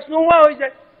হিচাপ নিকাচ নোহোৱা হৈ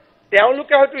যায়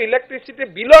তেওঁলোকে হয়তো ইলেক্ট্ৰিচিটি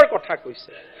বিলৰ কথা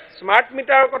কৈছে স্মাৰ্ট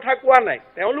মিটাৰৰ কথা কোৱা নাই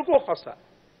তেওঁলোকো সঁচা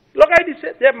লগাই দিছে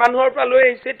যে মানুহৰ পৰা লৈ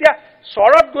আহিছে এতিয়া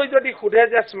চৰত গৈ যদি সুধে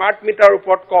যে স্মাৰ্ট মিটাৰৰ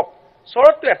ওপৰত কওক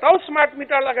চৰতটো এটাও স্মাৰ্ট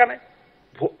মিটাৰ লগা নাই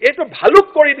এইটো ভালুক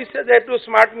কৰি দিছে যে এইটো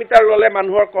স্মাৰ্ট মিটাৰ ল'লে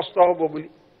মানুহৰ কষ্ট হ'ব বুলি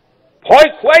ভয়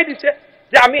খুৱাই দিছে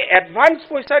যে আমি এডভান্স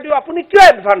পইচা দিও আপুনি কিয়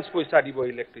এডভান্স পইচা দিব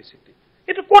ইলেক্ট্ৰিচিটি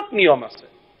এইটো ক'ত নিয়ম আছে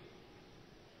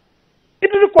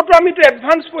এইটো ক'ত আমিতো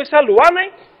এডভান্স পইচা লোৱা নাই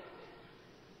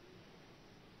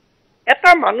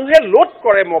এটা মানুহে লোড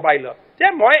কৰে মোবাইলত যে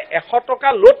মই 100 টকা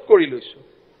লোড কৰি লৈছো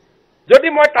যদি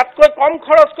মই তাতকৈ কম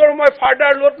খৰচ কৰো মই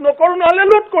ফাৰ্দাৰ লোড নকৰো নহলে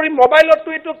লোড কৰিম মোবাইলতো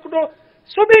এইটো কোনো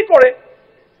সবেই কৰে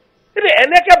এনে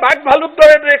এনেকে বাগ ভালুক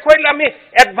দৰে দেখুৱাইলে আমি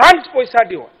এডভান্স পইচা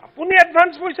দিও আপুনি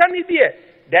এডভান্স পইচা নিদিয়ে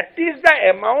that is the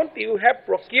amount you have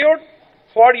procured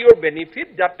for your benefit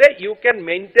যাতে you can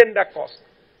maintain the cost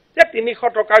যে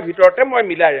 300 টকাৰ ভিতৰতে মই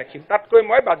মিলাই ৰাখিম তাতকৈ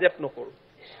মই বাজেট নকৰো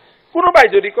কোনোবাই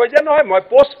যদি কয় যে নহয় মই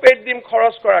পোষ্ট পেইড দিম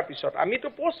খৰচ কৰাৰ পিছত আমিতো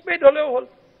পোষ্ট পেইড হলেও হল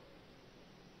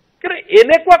কিন্তু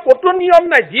এনেকুৱা কত নিয়ম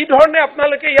নাই যি ধৰণে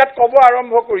আপোনালোকে ইয়াত কব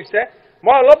আৰম্ভ কৰিছে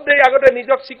মই অলপ দেৰি আগতে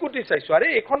নিজক সিকুটি চাইছো আৰে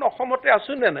এখন অসমতে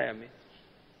আছো নে নাই আমি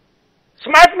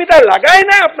স্মাৰ্ট মিটাৰ লাগাই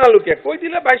নাই আপোনালোকে কৈ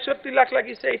দিলে 62 লাখ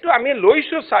লাগিছে এইটো আমি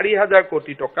লৈছো 4000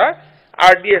 কোটি টকা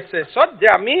আৰডিএছএছত যে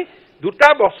আমি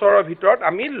 2 বছৰৰ ভিতৰত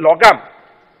আমি লগাম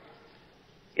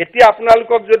এতিয়া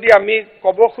আপোনালোকক যদি আমি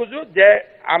কব খুজো যে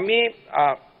আমি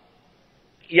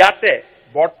ইয়াতে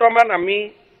বৰ্তমান আমি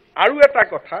আৰু এটা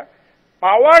কথা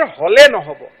পাৱাৰ হলে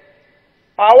নহব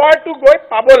পাৱাৰটো গৈ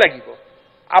পাব লাগিব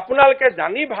আপোনালোকে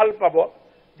জানি ভাল পাব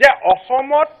যে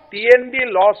অসমত টিএনডি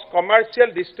লস কমাৰ্শিয়াল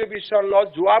ডিস্ট্ৰিবিউশন লস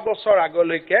যোৱা বছৰ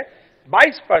আগলৈকে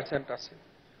 22% আছে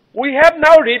we have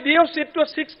now reduced it to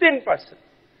 16%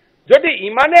 যদি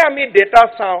ইমানে আমি ডেটা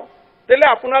চাও তেলে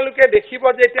আপোনালোকে দেখিব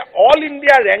যে এটা অল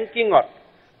ইন্ডিয়া ৰেংকিংত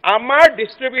আমাৰ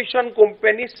ডিস্ট্ৰিবিউশন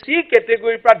কোম্পানী সি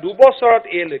ক্যাটেগৰি পৰা 2 বছৰত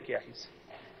এ লৈকে আহিছে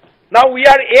now we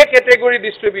are a category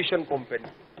distribution company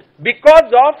because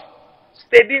of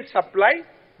steady supply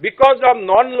because of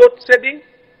non load shedding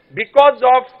because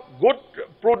of good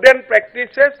prudent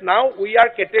practices now we are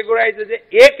categorized as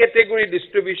a category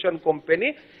distribution company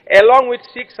along with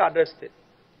 6 other states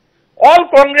all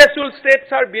congressional states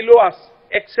are below us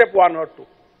except 1 or 2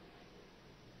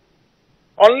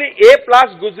 only A plus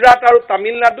Gujarat and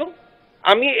Tamil Nadu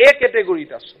ami A category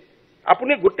ta asu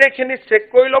apuni gute khini check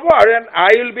koi lobo and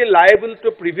I will be liable to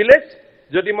privilege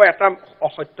jodi moi eta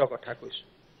ohotyo kotha koisu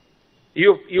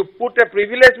you put a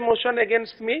privilege motion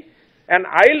against me and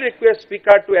I will request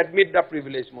speaker to admit the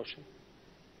privilege motion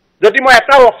jodi moi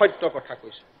eta ohotyo kotha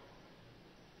koisu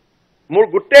mur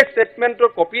gute statement or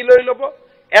copy loi lobo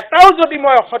etao jodi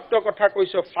moi ohotyo kotha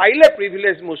koisu file a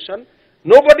privilege motion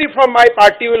nobody from my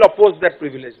party will oppose that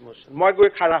privilege motion moi goi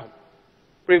khara hum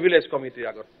privilege committee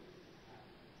agot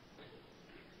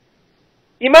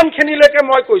ইমান খেনিলৈকে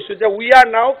মই কৈছো যে we are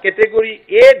now category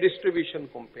A distribution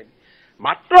company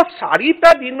মাত্ৰ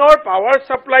 4টা দিনৰ power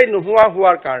supply নোহোৱা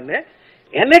হোৱাৰ কাৰণে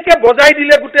এনেকে বজাই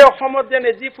দিলে গুটে অসমত যেন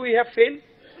as if we have failed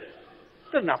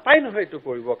তো নাপাই নহয় তো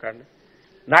কৰিব কাৰণে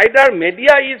neither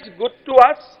media is good to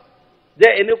us যে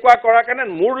এনেকুৱা কৰা কাৰণে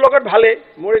মোৰ লগত ভালে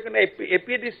মোৰ এখানে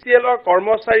এপিডিসিএল ৰ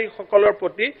কৰ্মচাৰী সকলৰ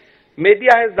প্ৰতি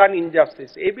media has done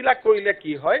injustice এইবিলাক কৰিলে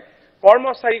কি হয়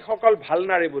কৰ্মচাৰী সকল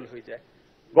ভালনাৰেবল হৈ যায়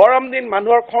গৰম দিন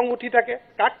মানুহৰ খং উঠি থাকে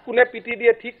কাক কোনে পিটি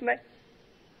দিয়ে ঠিক নাই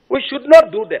we should not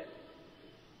do that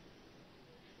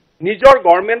নিজৰ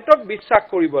গভৰ্ণমেণ্টক বিশ্বাস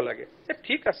কৰিব লাগে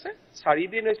ঠিক আছে 4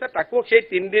 দিন হৈছে তাকো সেই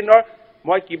 3 দিনৰ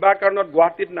মই কিবা কাৰণত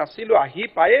গুৱাহাটীত নাছিলো আহি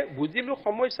পায়ে বুজিলো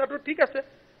সমস্যাটো ঠিক আছে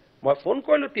মই ফোন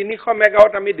কৰিলো 300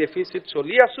 মেগাৱাট আমি ডেফিসিট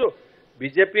চলি আছো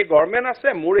বিজেপি গভৰ্ণমেণ্ট আছে,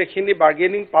 মোৰ এইখিনি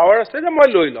বাৰ্গেনিং পাৱাৰ আছে যে মই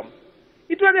লৈ ল'ম।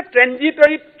 It was a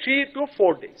ট্ৰেঞ্জিটৰী 3 to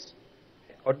 4 days।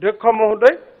 অধ্যক্ষ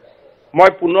মহোদয়, মই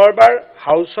পুনৰবাৰ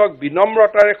হাউচক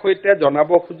বিনম্ৰতাৰে সৈতে জনাব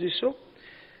খুজিছোঁ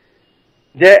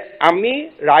যে আমি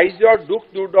ৰাইজৰ দুখ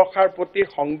দুৰ্দশাৰ প্ৰতি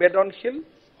সংবেদনশীল।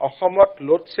 অসমত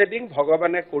লোড শ্বেডিং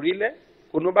ভগৱানে কৰিলে,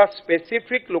 কোনোবা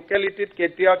স্পেচিফিক লোকেলিটিত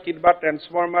কেতিয়া কিবা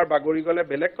ট্ৰেন্সফৰ্মাৰ বাগৰি গ'লে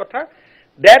বেলেগ কথা।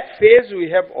 Date phase we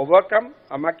have অভাৰকাম।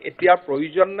 আমাক এতিয়া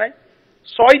প্ৰয়োজন নাই।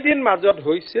 6 দিন মাজত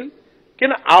হৈছিল,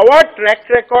 কিন্তু hour track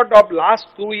record of last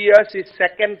 2 years is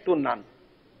second two নান।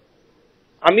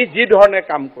 আমি যি ধৰণে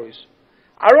কাম কৰিছোঁ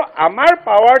আৰু আমাৰ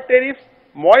পাৱাৰ টেৰিফ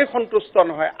মই সন্তুষ্ট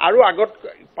নহয়, আৰু আগত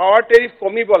পাৱাৰ টেৰিফ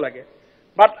কমিব লাগে।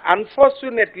 বাট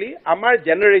আনফৰ্চুনেটলি আমাৰ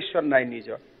জেনেৰেশ্যন নাই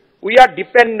নিজৰ। We are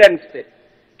dependent state.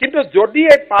 কিন্তু যদি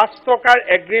এই 5 টকাৰ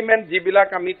এগ্ৰিমেণ্ট যিবিলাক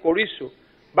আমি কৰিছোঁ,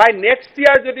 বাই নেক্সট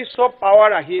ইয়াৰ যদি চব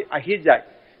পাৱাৰ আহি যায়,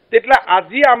 তেতিয়াহ'লে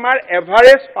আজি আমাৰ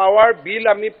এভাৰেজ পাৱাৰ বিল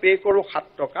আমি পে' কৰোঁ 7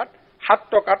 টকাত, 7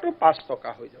 টকাটো 5 টকা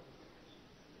হৈ যাব।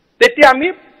 তেতিয়া আমি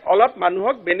অলপ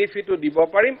মানুহক বেনিফিটো দিব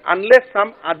পাৰিম, আনলেছ চাম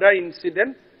আদাৰ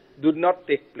incident dude not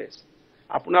tech place.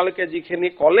 আপোনালোকে যিখিনি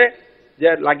ক'লে যে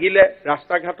লাগিলে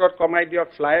ৰাস্তা ঘাটত কমাই দিয়ক,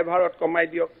 ফ্লাইঅভাৰত কমাই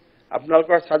দিয়ক,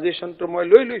 আপোনালোকৰ ছাজেশ্যনটো মই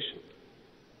লৈ লৈছোঁ।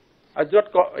 আৰু য'ত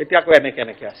এতিয়া কৈ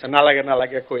এনেকৈ আছে,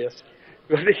 নালাগে কৈ আছে।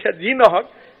 গতিকে যি নহওক,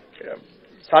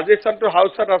 ছাজেশ্যনটো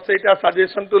হাউচত আছে, এতিয়া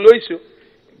ছাজেশ্যনটো লৈছোঁ।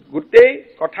 গোটেই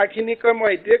কথাখিনি কৈ মই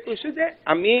এইটোৱে কৈছোঁ যে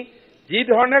আমি যি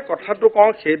ধৰণে কথাটো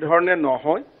কওঁ সেই ধৰণে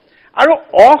নহয়। আৰু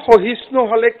অসহিষ্ণু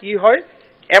হ'লে কি হয়,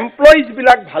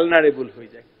 এমপ্লয়িজবিলাক ভালনাৰেবল হৈ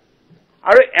যায়।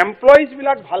 আৰু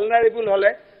এমপ্লয়িজবিলাক ভালনাৰেবল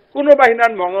হ'লে কোনোবা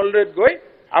দিনাত মঙলদৈত গৈ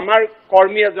আমাৰ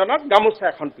কৰ্মী এজনক গামোচা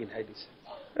এখন পিন্ধাই দিছে।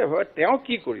 তেওঁ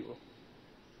কি কৰিব?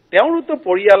 তেওঁৰোতো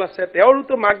পৰিয়াল আছে,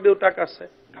 তেওঁৰোতো মাক দেউতাক আছে।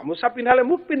 গামোচা পিন্ধালে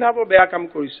মোক পিন্ধাব, বেয়া কাম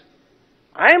কৰিছোঁ।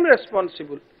 I am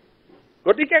responsible.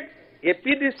 গতিকে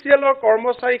APDCLৰ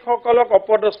কৰ্মচাৰীসকলক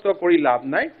অপদস্থ কৰি লাভ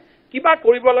নাই। কিবা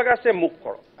কৰিব লগা আছে মোক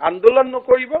কৰক, আন্দোলন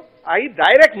নকৰিব, আহি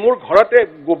ডাইৰেক্ট মোৰ ঘৰতে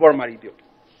গোবৰ মাৰি দিয়ক।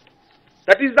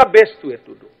 That is the best way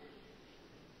to do.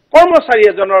 কৰ্মচাৰী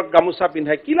এজনৰ গামোচা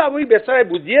পিন্ধাই কি লাভ? বেচাৰে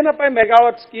বুজিয়ে নাপায়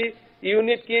মেগাৱাটছ কি,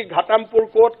 ইউনিট কি, ঘাটামপুৰ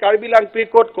ক'ত, কাৰ্বি-লাংপি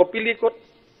ক'ত, কপিলি ক'ত।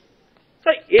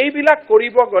 এইবিলাক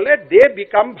কৰিব গ'লে দে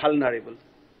বিকাম ভালনাৰেবল,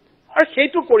 আৰু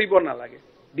সেইটো কৰিব নালাগে।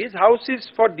 দিছ হাউচ ইজ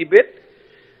ফৰ ডিবেট।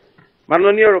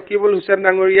 মাননীয় ৰকিবুল হুছেইন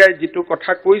ডাঙৰীয়াই যিটো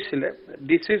কথা কৈছিলে,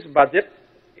 দিছ ইজ বাজেট,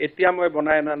 এতিয়া মই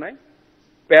বনাই অনা নাই।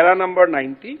 পেৰা number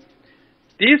 90,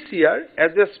 this year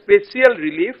as a special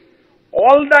relief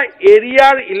all the area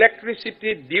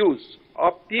electricity dues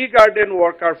of tea garden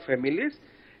worker families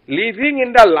living in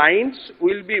the lines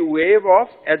will be waived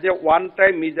off as a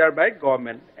one-time measure by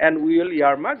government, and we will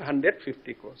earmark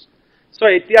 150 crores. So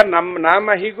etia naam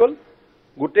ahi gol,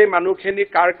 gute manukheni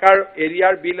kar area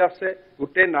bill ase,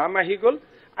 gute naam ahi gol.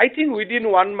 I think within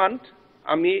 1 month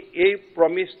ami ei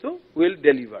promise to will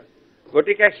deliver.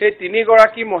 Gotike sei 3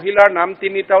 goraki mohilar naam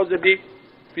 3টাও যদি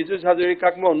পিজুছ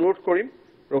হাজৰিকাক মই অনুৰোধ কৰিম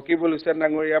ৰকিবুল হুছেইন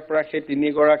ডাঙৰীয়াৰ পৰা সেই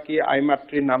 3 গৰাকী আই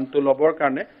মাতৃৰ নামটো ল'বৰ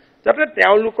কাৰণে, যাতে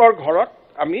তেওঁলোকৰ ঘৰত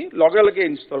আমি লগে লগে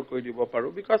ইনষ্টল কৰি দিব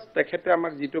পাৰোঁ। বিকজ তেখেতে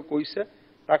আমাক যিটো কৈছে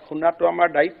তাক শুনাটো আমাৰ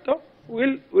দায়িত্ব।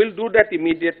 Will do date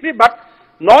immediately. But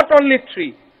not only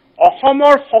 3,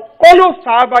 অসমৰ সকলো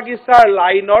চাহ বাগিচাৰ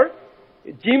লাইনৰ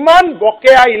যিমান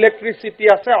বকেয়া ইলেক্ট্ৰিচিটি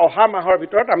আছে অহা মাহৰ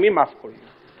ভিতৰত আমি মাফ কৰিম।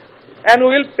 And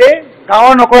will pay.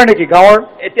 গাঁৱৰ নকৰে নেকি? গাঁৱৰ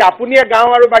এতিয়া আপুনিয়ে গাঁও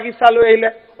আৰু বাগিচা লৈ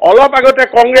আহিলে। অলপ আগতে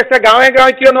কংগ্ৰেছে গাঁৱে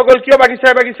গাঁৱে কিয় নগ'ল, কিয়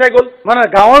বাগিচাই গ'ল? মানে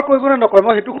গাঁৱৰ কৰিবলৈ নকৰে,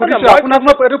 মই সেইটো সুধিছোঁ আপোনাক।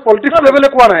 মই এইটো পলিটিক্স লেভেলে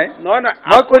কোৱা নাই। নহয়,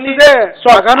 মই কৈছোঁ যে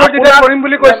বাগানৰ যেতিয়া কৰিম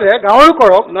বুলি কৈছে গাঁৱৰো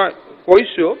কৰক। নহয়,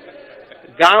 কৈছোঁ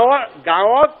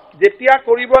গাঁৱত যেতিয়া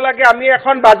কৰিব লাগে আমি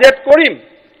এখন বাজেট কৰিম,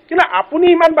 কিন্তু আপুনি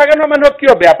ইমান বাগানৰ মানুহক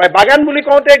কিয় বেয়া পায়? বাগান বুলি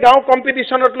কওঁতে গাঁও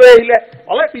কম্পিটিশ্যনত লৈ আহিলে।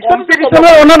 অলপ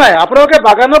কম্পিটিশ্যনৰ অনা নাই, আপোনালোকে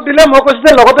বাগানত দিলে, মই কৈছোঁ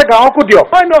যে লগতে গাঁৱকো দিয়ক।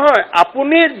 নহয়,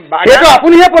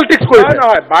 আপুনিহে পলিটিক্স কৰিছে।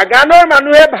 নহয়, বাগানৰ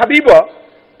মানুহে ভাবিব,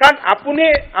 কাৰণ আপুনি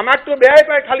আমাকতো বেয়াই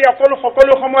পায়, খালি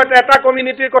সকলো সময়তে এটা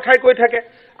কমিউনিটিৰ কথাই কৈ থাকে।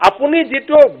 আপুনি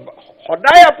যিটো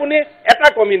সদায় আপুনি এটা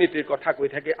কমিউনিটিৰ কথা কৈ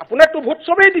থাকে, আপোনাকতো ভোট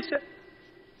চবেই দিছে।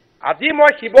 আজি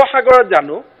মই শিৱসাগৰত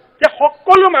জানো যে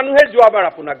সকলো মানুহে যোৱাবাৰ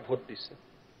আপোনাক ভোট দিছে।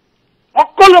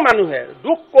 সকলো মানুহে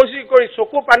দুখ কৰি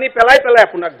চকু পানী পেলাই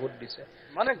আপোনাক ভোট দিছে।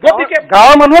 মানে গতিকে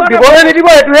গাঁৱৰ মানুহক দিবলৈ নিদিব,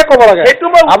 এইটোহে ক'ব লাগে।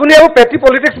 আপুনি এইবোৰ পেটি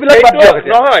পলিটিক্স বিলাক বাদ দিয়ক।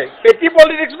 নহয়, পেটি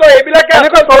পলিটিক্স এইবিলাকে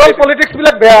এনেকুৱা তৰল পলিটিক্স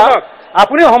বিলাক বেয়া।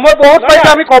 আপুনি সময় বহুত পাইছে,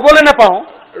 আমি ক'বলৈ নাপাওঁ।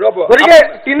 ৰ'ব, গতিকে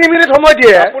 3 মিনিট সময়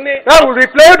দিয়ে,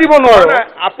 ৰিপ্লাইও দিব নোৱাৰো।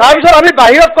 তাৰপিছত আমি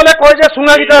বাহিৰত ক'লে কয় যে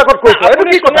চুঙাকেইটাৰ আগত কৈছো। এইটো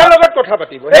কি কথা? লগত কথা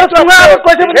পাতিব,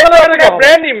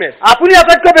 আপুনি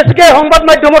আটাইতকৈ বেছিকে সংবাদ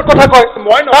মাধ্যমৰ কথা কয়।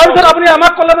 তাৰপিছত আপুনি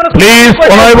আমাক ক'লে মানে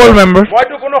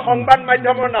মইতো কোনো সংবাদ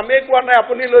মাধ্যমৰ নামেই কোৱা নাই,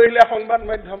 আপুনি লৈ আহিলে সংবাদ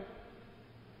মাধ্যম।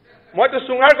 মইতো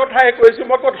চুঙাৰ কথাহে কৈছোঁ,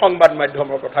 মই ক'ত সংবাদ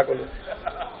মাধ্যমৰ কথা ক'লোঁ?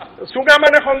 চুঙা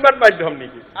মানে সংবাদ মাধ্যম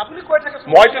নেকি?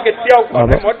 মইতো কেতিয়াও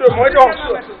মইতো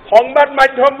সংবাদ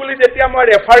মাধ্যম বুলি যেতিয়া মই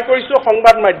ৰেফাৰ কৰিছোঁ,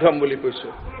 সংবাদ মাধ্যম বুলি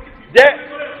কৈছোঁ যে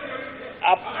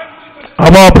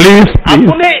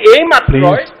আপুনি এই মাত্ৰই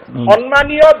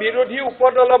সন্মানীয় বিৰোধী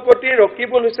উপদলপতি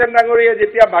ৰকিবুল হুছেইন ডাঙৰীয়াই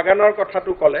যেতিয়া বাগানৰ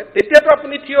কথাটো ক'লে, তেতিয়াতো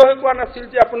আপুনি থিয় হৈ কোৱা নাছিল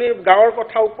যে আপুনি গাঁৱৰ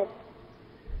কথাও কওক।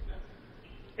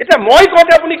 এতিয়া মই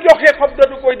কওঁতে আপুনি কিয় সেই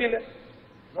শব্দটো কৈ দিলে?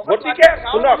 গতিকে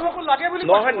শুনক,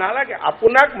 নহয় নালাগে,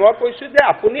 আপোনাক মই কৈছোঁ যে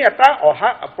আপুনি এটা অহা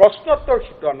প্ৰশ্নোত্তৰ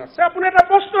সূচন আছে, আপুনি এটা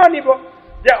প্ৰশ্ন আনিব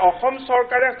যে অসম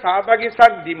চৰকাৰে চাহ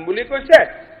বাগিচাক দিম বুলি কৈছে,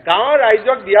 গাঁৱৰ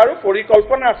ৰাইজক দিয়াৰো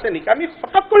পৰিকল্পনা আছে নেকি? আমি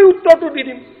ফটক কৰি উত্তৰটো দি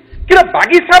দিম। কিন্তু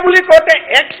বাগিচা বুলি কওঁতে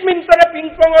 1 মিনিটৰে পিং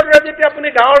পঙৰ দৰে যেতিয়া আপুনি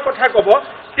গাঁৱৰ কথা ক'ব,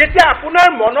 তেতিয়া আপোনাৰ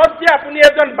মনত যে আপুনি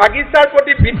এজন বাগিচাৰ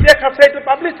প্ৰতি বিদ্বেষ আছে, এইটো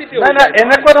পাব্লিচিটি হয়।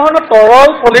 এনেকুৱা ধৰণৰ তৰল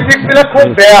পলিটিক্স বিলাক খুব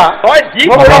বেয়া হয়। যি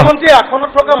মুখ্যমন্ত্ৰী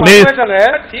আসনত থকা মানুহ এজনে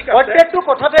প্ৰত্যেকটো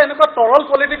কথাতে এনেকুৱা তৰল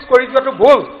পলিটিক্স কৰি যোৱাটো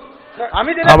ভুল।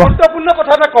 আমি যেতিয়া গুৰুত্বপূৰ্ণ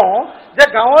কথা এটা কওঁ যে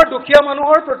গাঁৱৰ দুখীয়া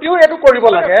মানুহৰ প্ৰতিও এইটো কৰিব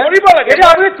লাগে, এতিয়া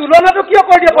আপুনি তুলনাটো কিয়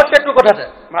কৰি দিয়ে প্ৰত্যেকটো কথাতে?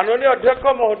 মাননীয় অধ্যক্ষ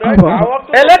মহোদয়,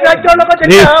 বেলেগ ৰাজ্যৰ লগত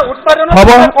যেতিয়া উৎপাদনৰ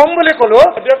কম বুলি ক'লো,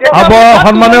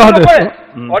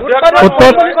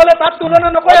 তাত তুলনা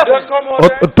নকৰে।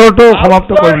 উত্তৰটো সমাপ্ত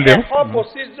কৰি দিয়ক।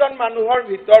 125 জন মানুহৰ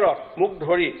ভিতৰত মোক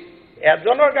ধৰি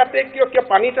এজনৰ গাতে কিয়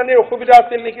পানী টানিৰ অসুবিধা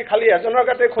আছিল নেকি? খালি এজনৰ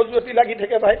গাতে খজুৱতি লাগি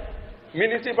থাকে ভাই।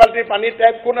 মিউনিচিপালিটিৰ পানীৰ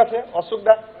টেপ কোন আছে? অশোক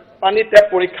দা। পানীৰ টেপ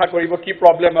পৰীক্ষা কৰিব কি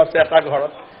প্ৰব্লেম আছে এটা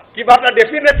ঘৰত, কিবা এটা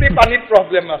ডেফিনেটলি পানীত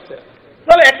প্ৰব্লেম আছে।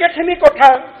 নহ'লে একেখিনি কথা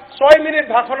 6 মিনিট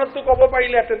ভাষণতো ক'ব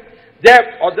পাৰিলেহেঁতেন যে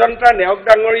অজন্তা নেওগ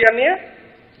ডাঙৰীয়ানীয়ে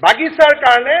বাগিচাৰ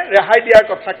কাৰণে ৰেহাই দিয়াৰ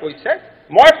কথা কৈছে,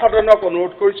 মই সদনক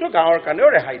অনুৰোধ কৰিছোঁ গাঁৱৰ কাৰণেও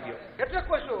ৰেহাই দিয়ক।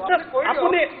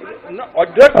 আপুনি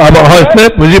অধ্যক্ষ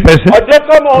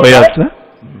মহোদয়,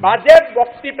 বাজেট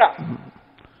বক্তৃতা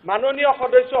মাননীয়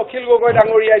সদস্য অখিল গগৈ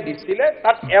ডাঙৰীয়াই দিছিলে,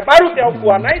 তাত এবাৰো তেওঁ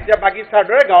কোৱা নাই যে বাগিচাৰ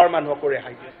দৰে গাঁৱৰ মানুহকো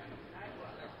ৰেহাই দিয়ে।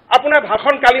 আপোনাৰ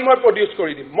ভাষণ কালি মই প্ৰডিউচ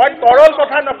কৰি দিম। মই তৰল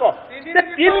কথা নকওঁ যে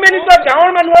 3 মিনিটত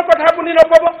গাঁৱৰ মানুহৰ কথা আপুনি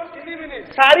নক'ব,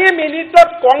 4 মিনিটত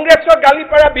কংগ্ৰেছক গালি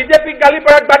পাৰা, বিজেপিক গালি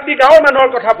পাৰাক বাদ দি গাঁৱৰ মানুহৰ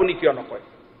কথা আপুনি কিয় নকয়?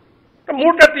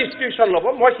 মোৰ তাত ইনষ্টিটিউশ্যন ল'ব,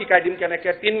 মই শিকাই দিম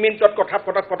কেনেকৈ 3 মিনিটত কথা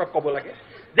পটক ক'ব লাগে।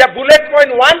 যে বুলেট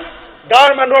পইণ্ট 1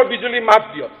 গাঁৱৰ মানুহৰ বিজুলী মাফ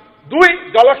দিয়ক, 2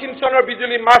 জলসিঞ্চনৰ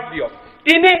বিজুলী মাফ দিয়ক,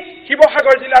 3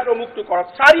 শিৱসাগৰ জিলাত অমুকটো কৰক,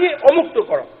 4 অমুকটো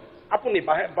কৰক। আপুনি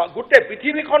গোটেই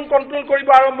পৃথিৱীখন কণ্ট্ৰল কৰিব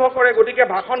আৰম্ভ কৰে, গতিকে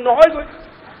ভাষণ নহয়গৈ।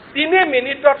 3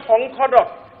 মিনিটত সংসদত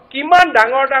কিমান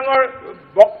ডাঙৰ ডাঙৰ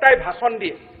বক্তাই ভাষণ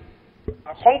দিয়ে।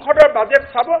 সংসদৰ বাজেট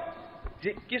চাব,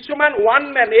 কিছুমান one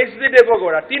man, HD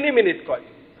Deve Gowda 3 minute কয়,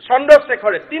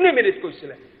 চন্দ্ৰশেখৰে 3 মিনিট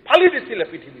কৈছিলে, ফালি দিছিলে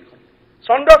পৃথিৱীখন।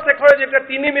 চন্দ্ৰশেখৰে যেতিয়া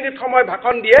 3 মিনিট সময়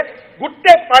ভাষণ দিয়ে,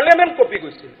 গোটেই পাৰ্লিয়ামেণ্ট কপি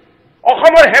গৈছিল।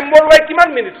 অসমৰ হেমবৰুৱাই কিমান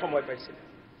মিনিট সময় পাইছিলে?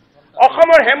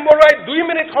 অসমৰ হেমবৰুৱাই 2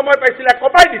 মিনিট সময় পাইছিলে,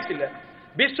 কপাই দিছিলে।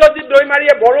 বিশ্বজিৎ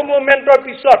দৈমাৰীয়ে বড়ো মুভমেণ্টৰ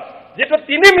পিছত যিটো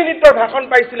 3 মিনিটৰ ভাষণ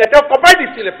পাইছিলে, তেওঁ কপাই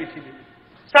দিছিলে পৃথিৱী।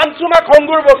 চামচুমা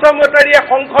খংগুৰ বসুমতাৰীয়ে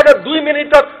সংসদত 2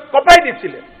 মিনিটত কপাই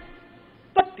দিছিলে।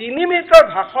 তো 3 মিনিটৰ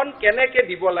ভাষণ কেনেকৈ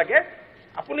দিব লাগে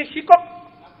আপুনি শিকক।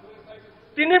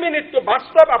 3 মিনিটটো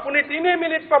বাস্তৱ, আপুনি 3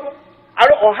 মিনিট পাব,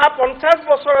 আৰু অহা 50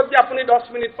 বছৰত যে আপুনি 10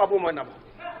 মিনিট পাব মই নাভাবোঁ।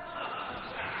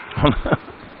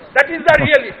 That is the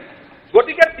reality.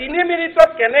 গতিকে 3 মিনিটত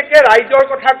কেনেকৈ ৰাইজৰ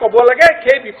কথা ক'ব লাগে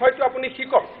সেই বিষয়টো আপুনি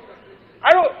শিকক।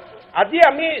 আৰু আজি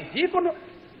আমি যিকোনো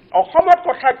অসমত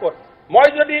কথা ক'ত, মই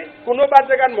যদি কোনোবা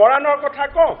জেগাত মৰাণৰ কথা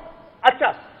কওঁ, আচ্ছা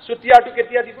চুতীয়াটো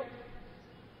কেতিয়া দিব?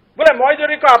 বোলে মই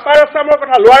যদি কওঁ আপাৰ আছামৰ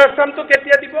কথা, লোৱাৰ আছামটো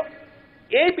কেতিয়া দিব?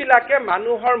 এইবিলাকে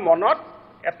মানুহৰ মনত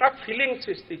এটা ফিলিং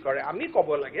সৃষ্টি কৰে। আমি ক'ব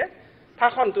লাগে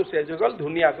ভাষণটো চেজ হৈ গ'ল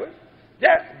ধুনীয়াকৈ,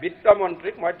 যে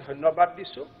বিত্তমন্ত্ৰীক মই ধন্যবাদ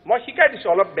দিছোঁ, মই শিকাই দিছোঁ,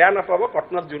 অলপ বেয়া নাপাব,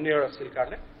 কটনত জুনিয়ৰ আছিল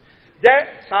কাৰণে, যে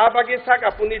চাহ বাগিচাক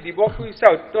আপুনি দিব খুজিছে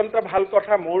অত্যন্ত ভাল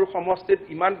কথা। মোৰ সমষ্টিত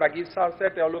ইমান বাগিচা আছে,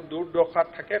 তেওঁলোক দূৰ দৰ্শাত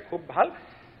থাকে, খুব ভাল।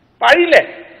 পাৰিলে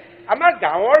আমাৰ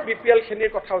গাঁৱৰ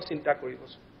BPL-খিনিৰ কথাও চিন্তা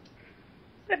কৰিবচোন।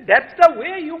 That's the way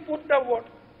U put the word.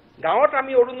 গাঁৱত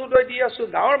আমি অৰুণোদয় দি আছোঁ,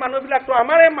 গাঁৱৰ মানুহবিলাকতো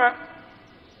আমাৰে মা।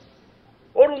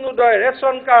 অৰুণোদয়,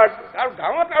 ৰেচন কাৰ্ড, আৰু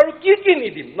গাঁৱত আৰু কি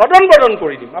নিদিম, নদন বদন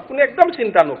কৰি দিম, আপুনি একদম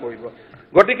চিন্তা নকৰিব।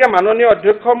 গতিকে মাননীয়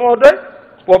অধ্যক্ষ মহোদয়,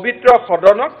 পবিত্ৰ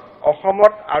সদনক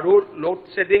অসমত আৰু লোড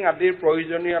শ্বেডিং আদিৰ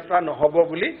প্ৰয়োজনীয়তা নহ'ব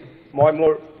বুলি মই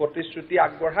মোৰ প্ৰতিশ্ৰুতি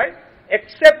আগবঢ়াই,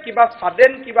 এক্সেপ্ট কিবা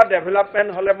ছাডেন কিবা ডেভেলপমেণ্ট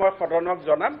হ'লে মই সদনক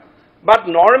জনাম। বাট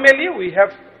normally we have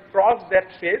cross date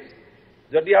phase.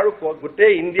 যদি আৰু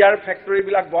গোটেই ইণ্ডিয়াৰ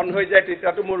ফেক্টৰীবিলাক বন্ধ হৈ যায়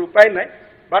তেতিয়াতো মোৰ উপায় নাই।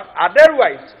 বাট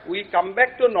otherwise we come back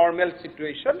to normal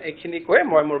situation. এইখিনি কৈ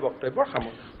মই মোৰ বক্তব্য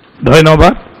সামৰিছোঁ।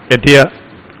 ধন্যবাদ। এতিয়া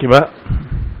কিবা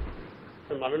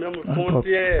মাননীয়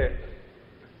মুখ্যমন্ত্ৰীয়ে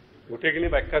গোটেইখিনি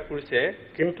ব্যাখ্যা কৰিছে,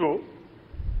 কিন্তু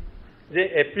যে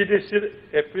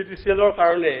এপিডিচিএলৰ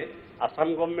কাৰণে আসাম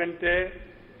গভৰ্ণমেণ্টে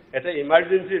এটা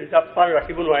ইমাৰ্জেঞ্চি ৰিজাৰ্ভ ফাণ্ড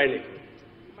ৰাখিব নোৱাৰে নেকি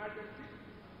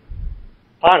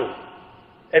ফাণ্ড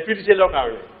এপিডিচিএলৰ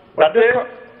কাৰণে যাতে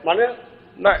মানে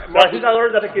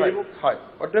যাতে কিনিব হয়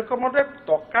অধ্যক্ষ মহোদয়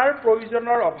টকাৰ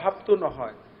প্ৰয়োজনৰ অভাৱটো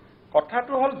নহয়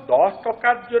কথাটো হ'ল 10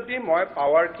 টকাত যদি মই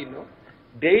পাৱাৰ কিনো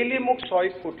ডেইলি মোক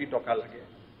 6 কোটি টকা লাগে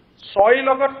 6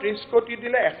 লগত 30 কোটি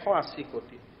দিলে 180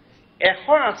 কোটি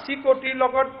 180 কোটিৰ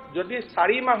লগত যদি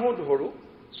 4 মাহো ধৰো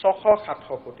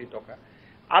 600-700 কোটি টকা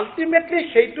আল্টিমেটলি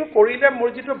সেইটো কৰিলে মোৰ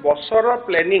যেটো বছৰৰ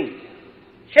প্লেনিং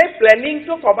সেই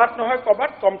প্লেনিংটো কবাত নহয়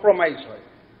কবাত কম্প্ৰমাইজ হয়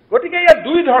গতিকে ইয়া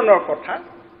দুই ধৰণৰ কথা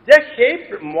যে সেই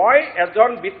মই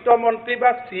এজন বিত্তমন্ত্ৰী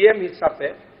বা সিএম হিচাপে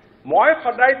মই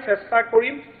সদায় চেষ্টা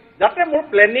কৰিম যাতে মোৰ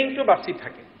প্লেনিংটো বাছি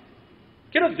থাকে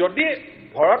কিন্তু যদি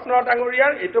ভৰত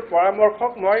নৰডাঙৰীয়াৰ এইটো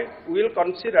পৰামৰ্শক মই উইল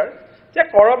কনসিডাৰ যে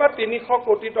কৰবা 300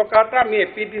 কোটি টকা এটা আমি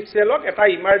এপিডিচিএলক এটা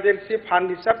ইমাৰ্জেন্সি ফাণ্ড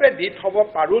হিচাপে দি থব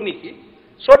পাৰো নেকি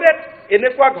so that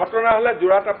এনেকুৱা ঘটনা হলে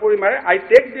জোৰাটা পৰি মাৰে I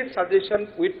take this suggestion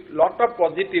with lot of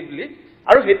positively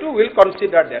আৰু হেতু will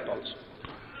consider that also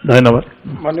ধন্যবাদ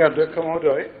মাননীয় অধ্যক্ষ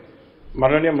মহোদয়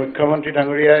মাননীয় মুখ্যমন্ত্ৰী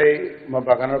ডাঙৰীয়াই মই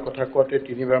বাগানৰ কথা কোৱাতে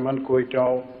তিনিবাৰমান কৈ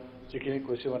তেওঁ যিখিনি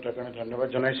কৈছে মই তাৰ কাৰণে ধন্যবাদ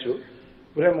জনাইছো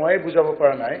বোলে মই বুজাব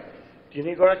পৰা নাই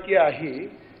তিনিগৰাকী আহি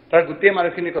তাৰ গোটেই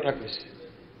মানুহখিনিৰ কথা কৈছে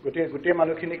গোটেই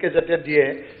মানুহখিনিকে যাতে দিয়ে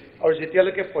আৰু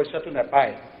যেতিয়ালৈকে পইচাটো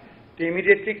নাপায় তে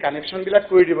ইমিডিয়েটলি কানেকশ্যনবিলাক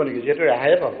কৰি দিব নেকি যেহেতু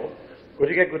ৰেহাই পাব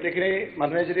গতিকে গোটেইখিনি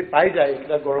মানুহে যদি পাই যায়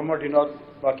এটা গৰমৰ দিনত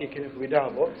বাকীখিনি সুবিধা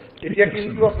হ'ব তেতিয়া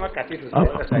কিন্তু আপোনাৰ কাটি থৈছে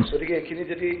গতিকে এইখিনি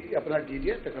যদি আপোনাৰ দি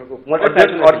দিয়ে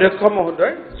অধ্যক্ষ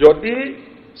মহোদয় যদি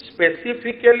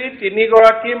স্পেচিফিকেলি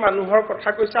তিনিগৰাকী মানুহৰ কথা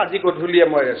কৈছে আজি গধূলিয়ে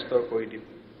মই ৰেষ্টৰ কৰি দিম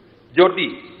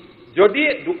যদি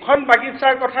দুখন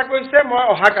বাগিচাৰ কথা কৈছে মই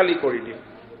অহাকালি কৰি দিম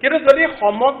কিন্তু যদি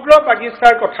সমগ্ৰ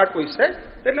বাগিচাৰ কথা কৈছে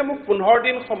তেনে মোক 15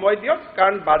 দিন সময় দিয়ক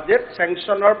কাৰণ বাজেট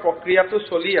স্যাংশনৰ প্ৰক্ৰিয়াটো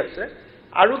চলি আছে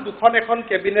আৰু দুখন এখন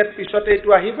কেবিনেট পিছতে এটো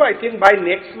আহিব আই থিংক বাই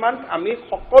নেক্সট মান্থ আমি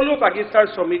সকলো বাগিচাৰ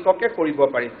শ্ৰমিককে কৰিব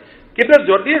পাৰিম কিন্তু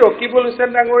যদি ৰকিবুল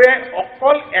হুছেইন ডাঙৰীয়াই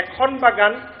অকল এখন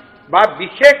বাগান বা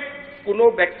বিশেষ কোনো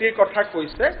ব্যক্তিৰ কথা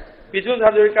কৈছে বিজু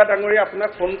হাজৰিকা ডাঙৰীয়া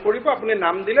আপোনাক ফোন কৰিব আপুনি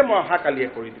নাম দিলে মই অহাকালিয়ে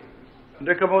কৰি দিম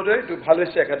অধ্যক্ষ মহোদয় এইটো ভাল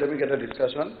হৈছে একাডেমিক এটা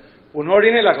ডিছকাশ্যন 15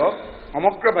 দিনে লাগক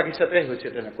সমগ্ৰ বাগিচাতে হৈছে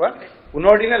তেনেকুৱা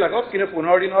 15 দিনে লাগক কিন্তু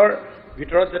 15 দিনৰ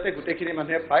ভিতৰত যাতে গোটেইখিনি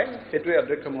মানুহে পায় সেইটোৱে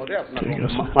অধ্যক্ষ মহোদয় আপোনাক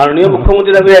মাননীয়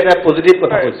মুখ্যমন্ত্ৰী ডাঙৰীয়া এটা পজিটিভ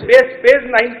কথা কৈছে পেজ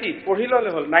 90 পঢ়ি ললে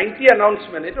হ'ল 90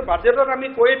 এনাউন্সমেন্ট এইটো বাজেটত আমি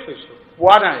কৈয়ে থৈছো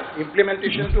হোৱা নাই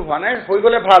ইমপ্লিমেন্টেশনটো হোৱা নাই হৈ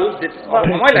গলে ভাল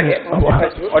সময় লাগে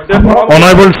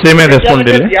অনাৰেবল চেমে ৰেছপন্ড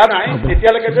দিলে দিয়া নাই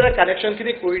তেতিয়ালৈকে যদি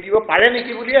কানেকশ্যনখিনি কৰি দিব পাৰে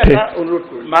নেকি বুলি এটা অনুৰোধ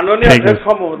কৰিম মাননীয় অধ্যক্ষ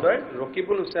মহোদয়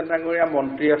ৰকিবুল হুছেইন ডাঙৰীয়া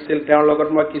মন্ত্ৰী আছিল তেওঁৰ লগত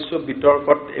মই কিছু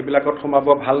বিতৰ্কত এইবিলাকত সোমাব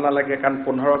ভাল নালাগে কাৰণ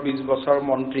 15-20 বছৰ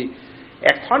মন্ত্ৰী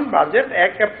এখন বাজেট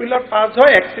 1 এপ্ৰিলত পাছ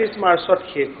হয় 31 মাৰ্চত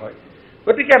শেষ হয়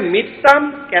গতিকে মিড টাৰ্ম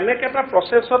কেনেকৈ এটা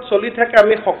প্ৰচেছত চলি থাকে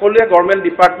আমি সকলোৱে গভৰ্ণমেণ্ট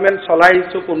ডিপাৰ্টমেণ্ট চলাই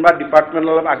আহিছো কোনবা ডিপাৰ্টমেণ্ট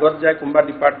অলপ আগত যায় কোনবা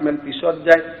ডিপাৰ্টমেণ্ট পিছত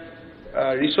যায়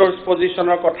ৰিসোৰ্স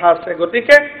পজিশনৰ কথা আছে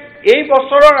গতিকে এই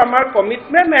বছৰৰ আমাৰ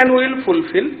কমিটমেণ্ট এণ্ড উইল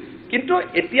ফুলফিল কিন্তু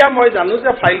এতিয়া মই জানো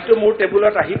যে ফাইলটো মোৰ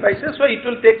টেবুলত আহি পাইছে so it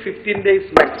will tech 15 days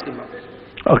maximum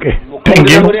okay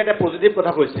মুখ্যমন্ত্ৰী ডাঙৰীয়া এটা পজিটিভ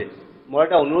কথা কৈছে মোৰ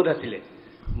এটা অনুৰোধ আছিল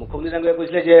মুখ্যমন্ত্ৰী ডাঙৰীয়া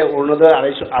কৈছিলে যে অৰুণোদয়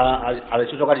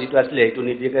 250 টকাৰ যিটো আছিলে এইটো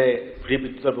নিদিকে ফ্ৰী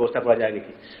বিদ্যুতৰ ব্যৱস্থা কৰা যায়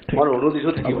নেকি মোৰ অনুৰোধ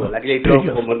দিছো থাকিব লাগিলে এইটো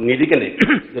নিদিকে নে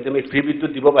যদি আমি ফ্ৰী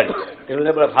বিদ্যুৎ দিব পাৰি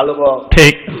তেনেহ'লে ভাল হ'ব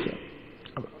ঠিক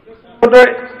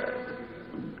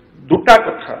দুটা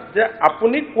কথা যে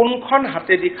আপুনি কোনখন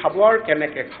হাতেদি খাব আৰু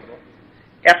কেনেকৈ খাব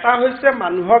এটা হৈছে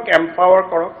মানুহক এম্পাৱাৰ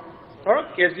কৰক ধৰক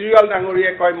কেজৰিৱাল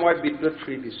ডাঙৰীয়াই কয় মই বিদ্যুৎ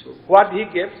ফ্ৰী দিছো what he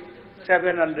গেভছ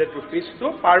 700 rupees to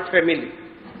per family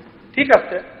ঠিক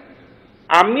আছে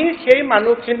আমি সেই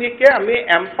মানুহখিনিকে আমি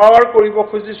এম্পাৱাৰ কৰিব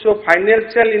খুজিছো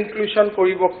ফাইনান্সিয়াল ইনক্লুশন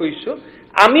কৰিব খুজিছো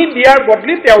আমি দিয়াৰ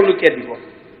বদলি তেওঁলোকে দিব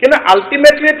কিন্তু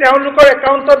আল্টিমেটলি তেওঁলোকৰ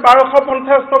একাউণ্টত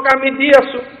 1250 টকা আমি দি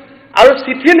আছো আৰু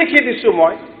চিঠি লিখি দিছো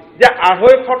মই যে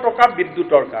 250 টকা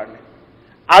বিদ্যুতৰ কাৰণে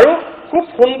আৰু খুব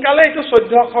সোনকালে এইটো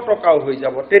 1400 টকাও হৈ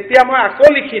যাব তেতিয়া মই আকৌ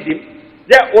লিখি দিম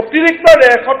যে অতিৰিক্ত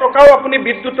 150 টকাও আপুনি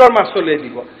বিদ্যুতৰ মাছলে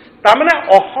দিব তাৰমানে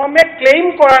অসমে ক্লেইম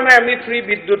কৰা নাই আমি ফ্ৰী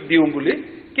বিদ্যুৎ দিও বুলি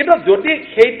কিন্তু যদি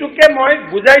সেইটোকে মই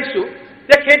বুজাইছো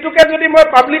যে সেইটোকে যদি মই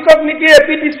পাব্লিকক নিকি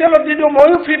এপিডিচিএলত দিও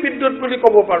মইও ফ্ৰী বিদ্যুৎ বুলি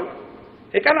ক'ব পাৰো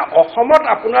সেইকাৰণে অসমত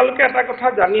আপোনালোকে এটা কথা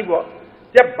জানিব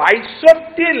যে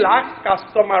 62 লাখ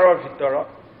কাস্টমাৰৰ ভিতৰত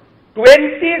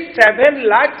 27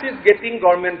 lakhs is getting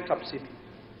government subsidy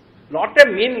not a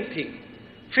mean thing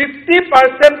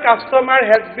 50% customer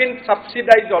has been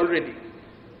subsidized already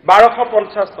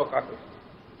 1250 টকা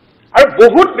আৰু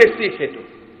বহুত বেছি হেতু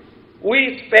we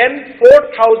spend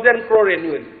 4000 crore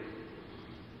annually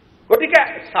গতিকে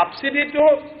সাবসিডি তো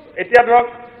এতিয়া ধৰক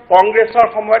কংগ্ৰেছৰ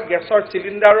সময়ত গেছৰ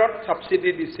চিলিণ্ডাৰত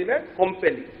ছাবচিডি দিছিলে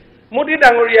কোম্পানী মোদী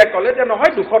ডাঙৰীয়াই ক'লে যে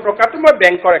নহয় 200 টকাটো মই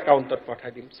বেংকৰ একাউণ্টত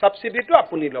পঠাই দিম ছাবচিডিটো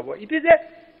আপুনি ল'ব it is a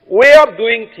way of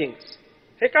doing things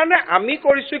সেইকাৰণে আমি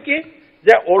কৰিছোঁ কি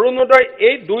যে অৰুণোদয়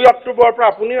এই 2 অক্টোবৰৰ পৰা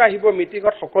আপুনিও আহিব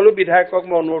মিটিঙত সকলো বিধায়কক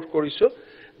মই অনুৰোধ কৰিছোঁ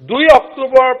 2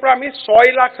 অক্টোবৰৰ পৰা আমি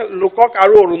 6 লাখ লোকক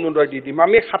আৰু অৰুণোদয় দি দিম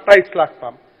আমি 27 লাখ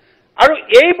পাম আৰু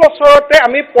এই বছৰতে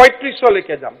আমি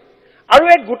 35লৈকে যাম আৰু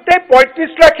এই গোটেই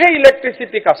 35 লাখে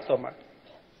ইলেক্ট্ৰিচিটি কাষ্টমাৰ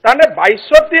তাৰমানে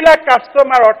 62 lakh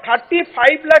customer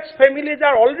 35 lakh families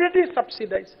R already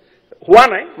ছাবচিডাইজ হোৱা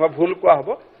নাই মই ভুল কোৱা হ'ব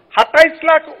 27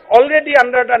 lakh already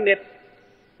under the net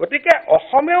গতিকে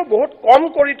অসমেও বহুত কম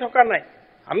কৰি থকা নাই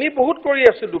আমি বহুত কৰি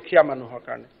আছোঁ দুখীয়া মানুহৰ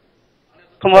কাৰণে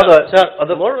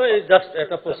মোৰ জাষ্ট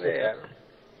এটা প্ৰশ্ন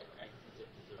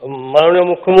মাননীয়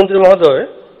মুখ্যমন্ত্ৰী মহোদয়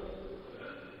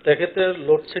তেখেতে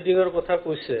লোড শ্বেডিঙৰ কথা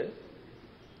কৈছে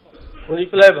শুনি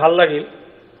পেলাই ভাল লাগিল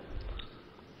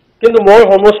কিন্তু মোৰ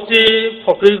সমষ্টি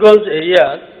ফকীৰগঞ্জ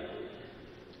এৰিয়াত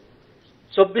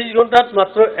 24 ঘণ্টাত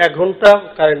মাত্ৰ 1 ঘণ্টা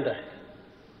কাৰেণ্ট আহে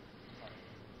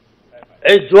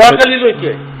এই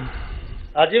যোৱাকালিলৈকে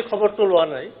আজিৰ খবৰটো লোৱা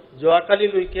নাই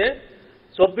যোৱাকালিলৈকে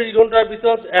 24 ঘণ্টাৰ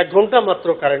ভিতৰত 1 ঘণ্টা মাত্ৰ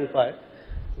কাৰেণ্ট পায়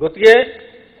গতিকে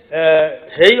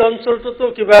সেই অঞ্চলটোতো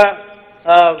কিবা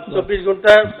 24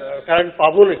 ঘণ্টা কাৰেণ্ট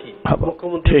পাব নেকি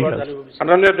মুখ্যমন্ত্ৰী জানিব বিচাৰিছোঁ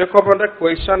আদৰণীয় অধ্যক্ষ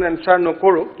কুৱেশ্যন এনচাৰ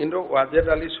নকৰোঁ কিন্তু ৱাজেদ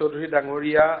আলী চৌধুৰী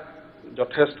ডাঙৰীয়া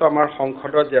যথেষ্ট আমাৰ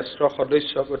সংসদৰ জ্যেষ্ঠ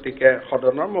সদস্য গতিকে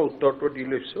সদনৰ মই উত্তৰটো দি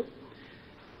লৈছোঁ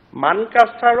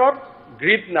মানকাছাৰত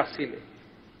গ্ৰীড নাছিলে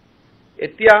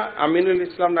এতিয়া আমিনুল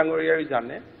ইছলাম ডাঙৰীয়াই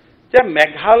জানে যে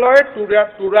মেঘালয়ৰ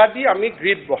তুৰা দি আমি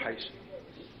গ্ৰীড বহাইছোঁ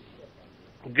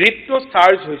গ্ৰীডটো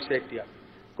চাৰ্জ হৈছে এতিয়া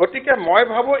গতিকে মই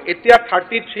ভাবোঁ এতিয়া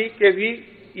 33 kV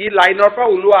ই লাইনৰ পৰা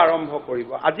ওলোৱা আৰম্ভ কৰিব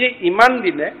আজি ইমান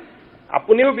দিনে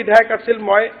আপুনিও বিধায়ক আছিল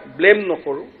মই ব্লেম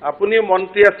নকৰোঁ আপুনিও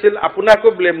মন্ত্ৰী আছিল আপোনাকো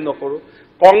ব্লেম নকৰোঁ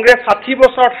কংগ্ৰেছ 60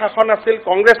 বছৰ শাসন আছিল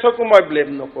কংগ্ৰেছকো মই ব্লেম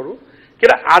নকৰোঁ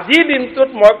কিন্তু আজিৰ দিনটোত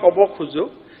মই ক'ব খোজোঁ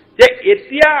যে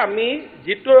এতিয়া আমি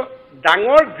যিটো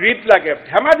ডাঙৰ গ্ৰীড লাগে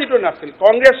ধেমাজিটো নাছিল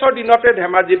কংগ্ৰেছৰ দিনতে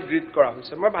ধেমাজিত গ্ৰীড কৰা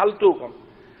হৈছে মই ভালটোও ক'ম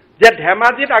যে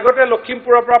ধেমাজিত আগতে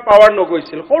লখিমপুৰৰ পৰা পাৱাৰ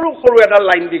নগৈছিল সৰু সৰু এডাল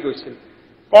লাইন দি গৈছিল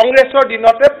কংগ্ৰেছৰ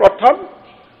দিনতে প্ৰথম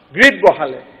গ্ৰীড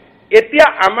বহালে এতিয়া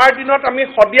আমাৰ দিনত আমি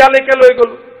সদিয়ালৈকে লৈ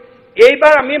গ'লোঁ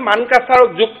এইবাৰ আমি মানকাছাৰক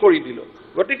যোগ কৰি দিলোঁ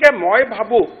গতিকে মই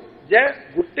ভাবোঁ যে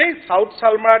গোটেই চাউথ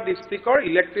চালমাৰা ডিষ্ট্ৰিক্টৰ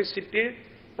ইলেক্ট্ৰিচিটিৰ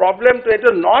প্ৰব্লেমটো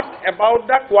এইটো not about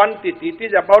the quantity it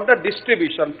is about the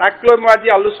distribution তাক লৈ মই আজি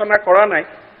আলোচনা কৰা নাই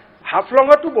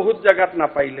হাফলঙতো বহুত জেগাত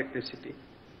নাপায় ইলেক্ট্ৰিচিটি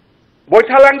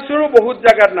বৈঠালাংচুৰো বহুত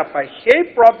জেগাত নাপায় সেই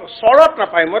চৰত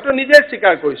নাপায় মইতো নিজে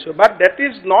স্বীকাৰ কৰিছোঁ বাট that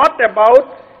is not about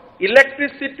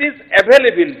ইলেক্ট্ৰিচিটিজ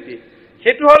availability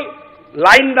সেইটো হ'ল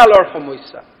লাইনডালৰ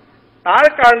সমস্যা তাৰ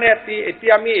কাৰণে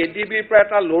এতিয়া আমি এডিবিৰ পৰা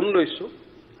এটা লোন লৈছোঁ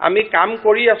আমি কাম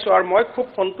কৰি আছোঁ আৰু মই খুব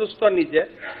সন্তুষ্ট নিজে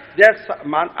যে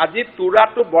আজি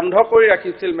তুৰাটো বন্ধ কৰি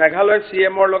ৰাখিছিল মেঘালয়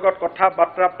CMৰ লগত কথা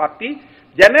বাৰ্তা পাতি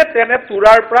যেনে তেনে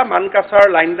তুৰাৰ পৰা মানকাছাৰৰ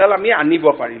লাইনডাল আমি আনিব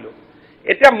পাৰিলোঁ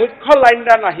এতিয়া মুখ্য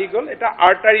লাইনডাল আহি গ'ল এতিয়া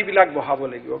আৰ্টাৰীবিলাক বহাব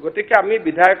লাগিব গতিকে আমি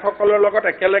বিধায়কসকলৰ লগত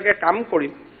একেলগে কাম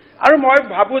কৰিম আৰু মই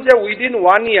ভাবোঁ যে উইদিন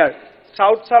 1 year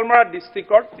সাউথ চালমাৰা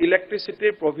ডিষ্ট্ৰিক্টত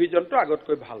ইলেক্ট্ৰিচিটিৰ প্ৰভিজনটো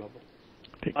আগতকৈ ভাল হ'ব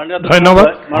ধন্যবাদ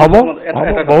হ'ব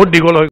বহুত দীঘল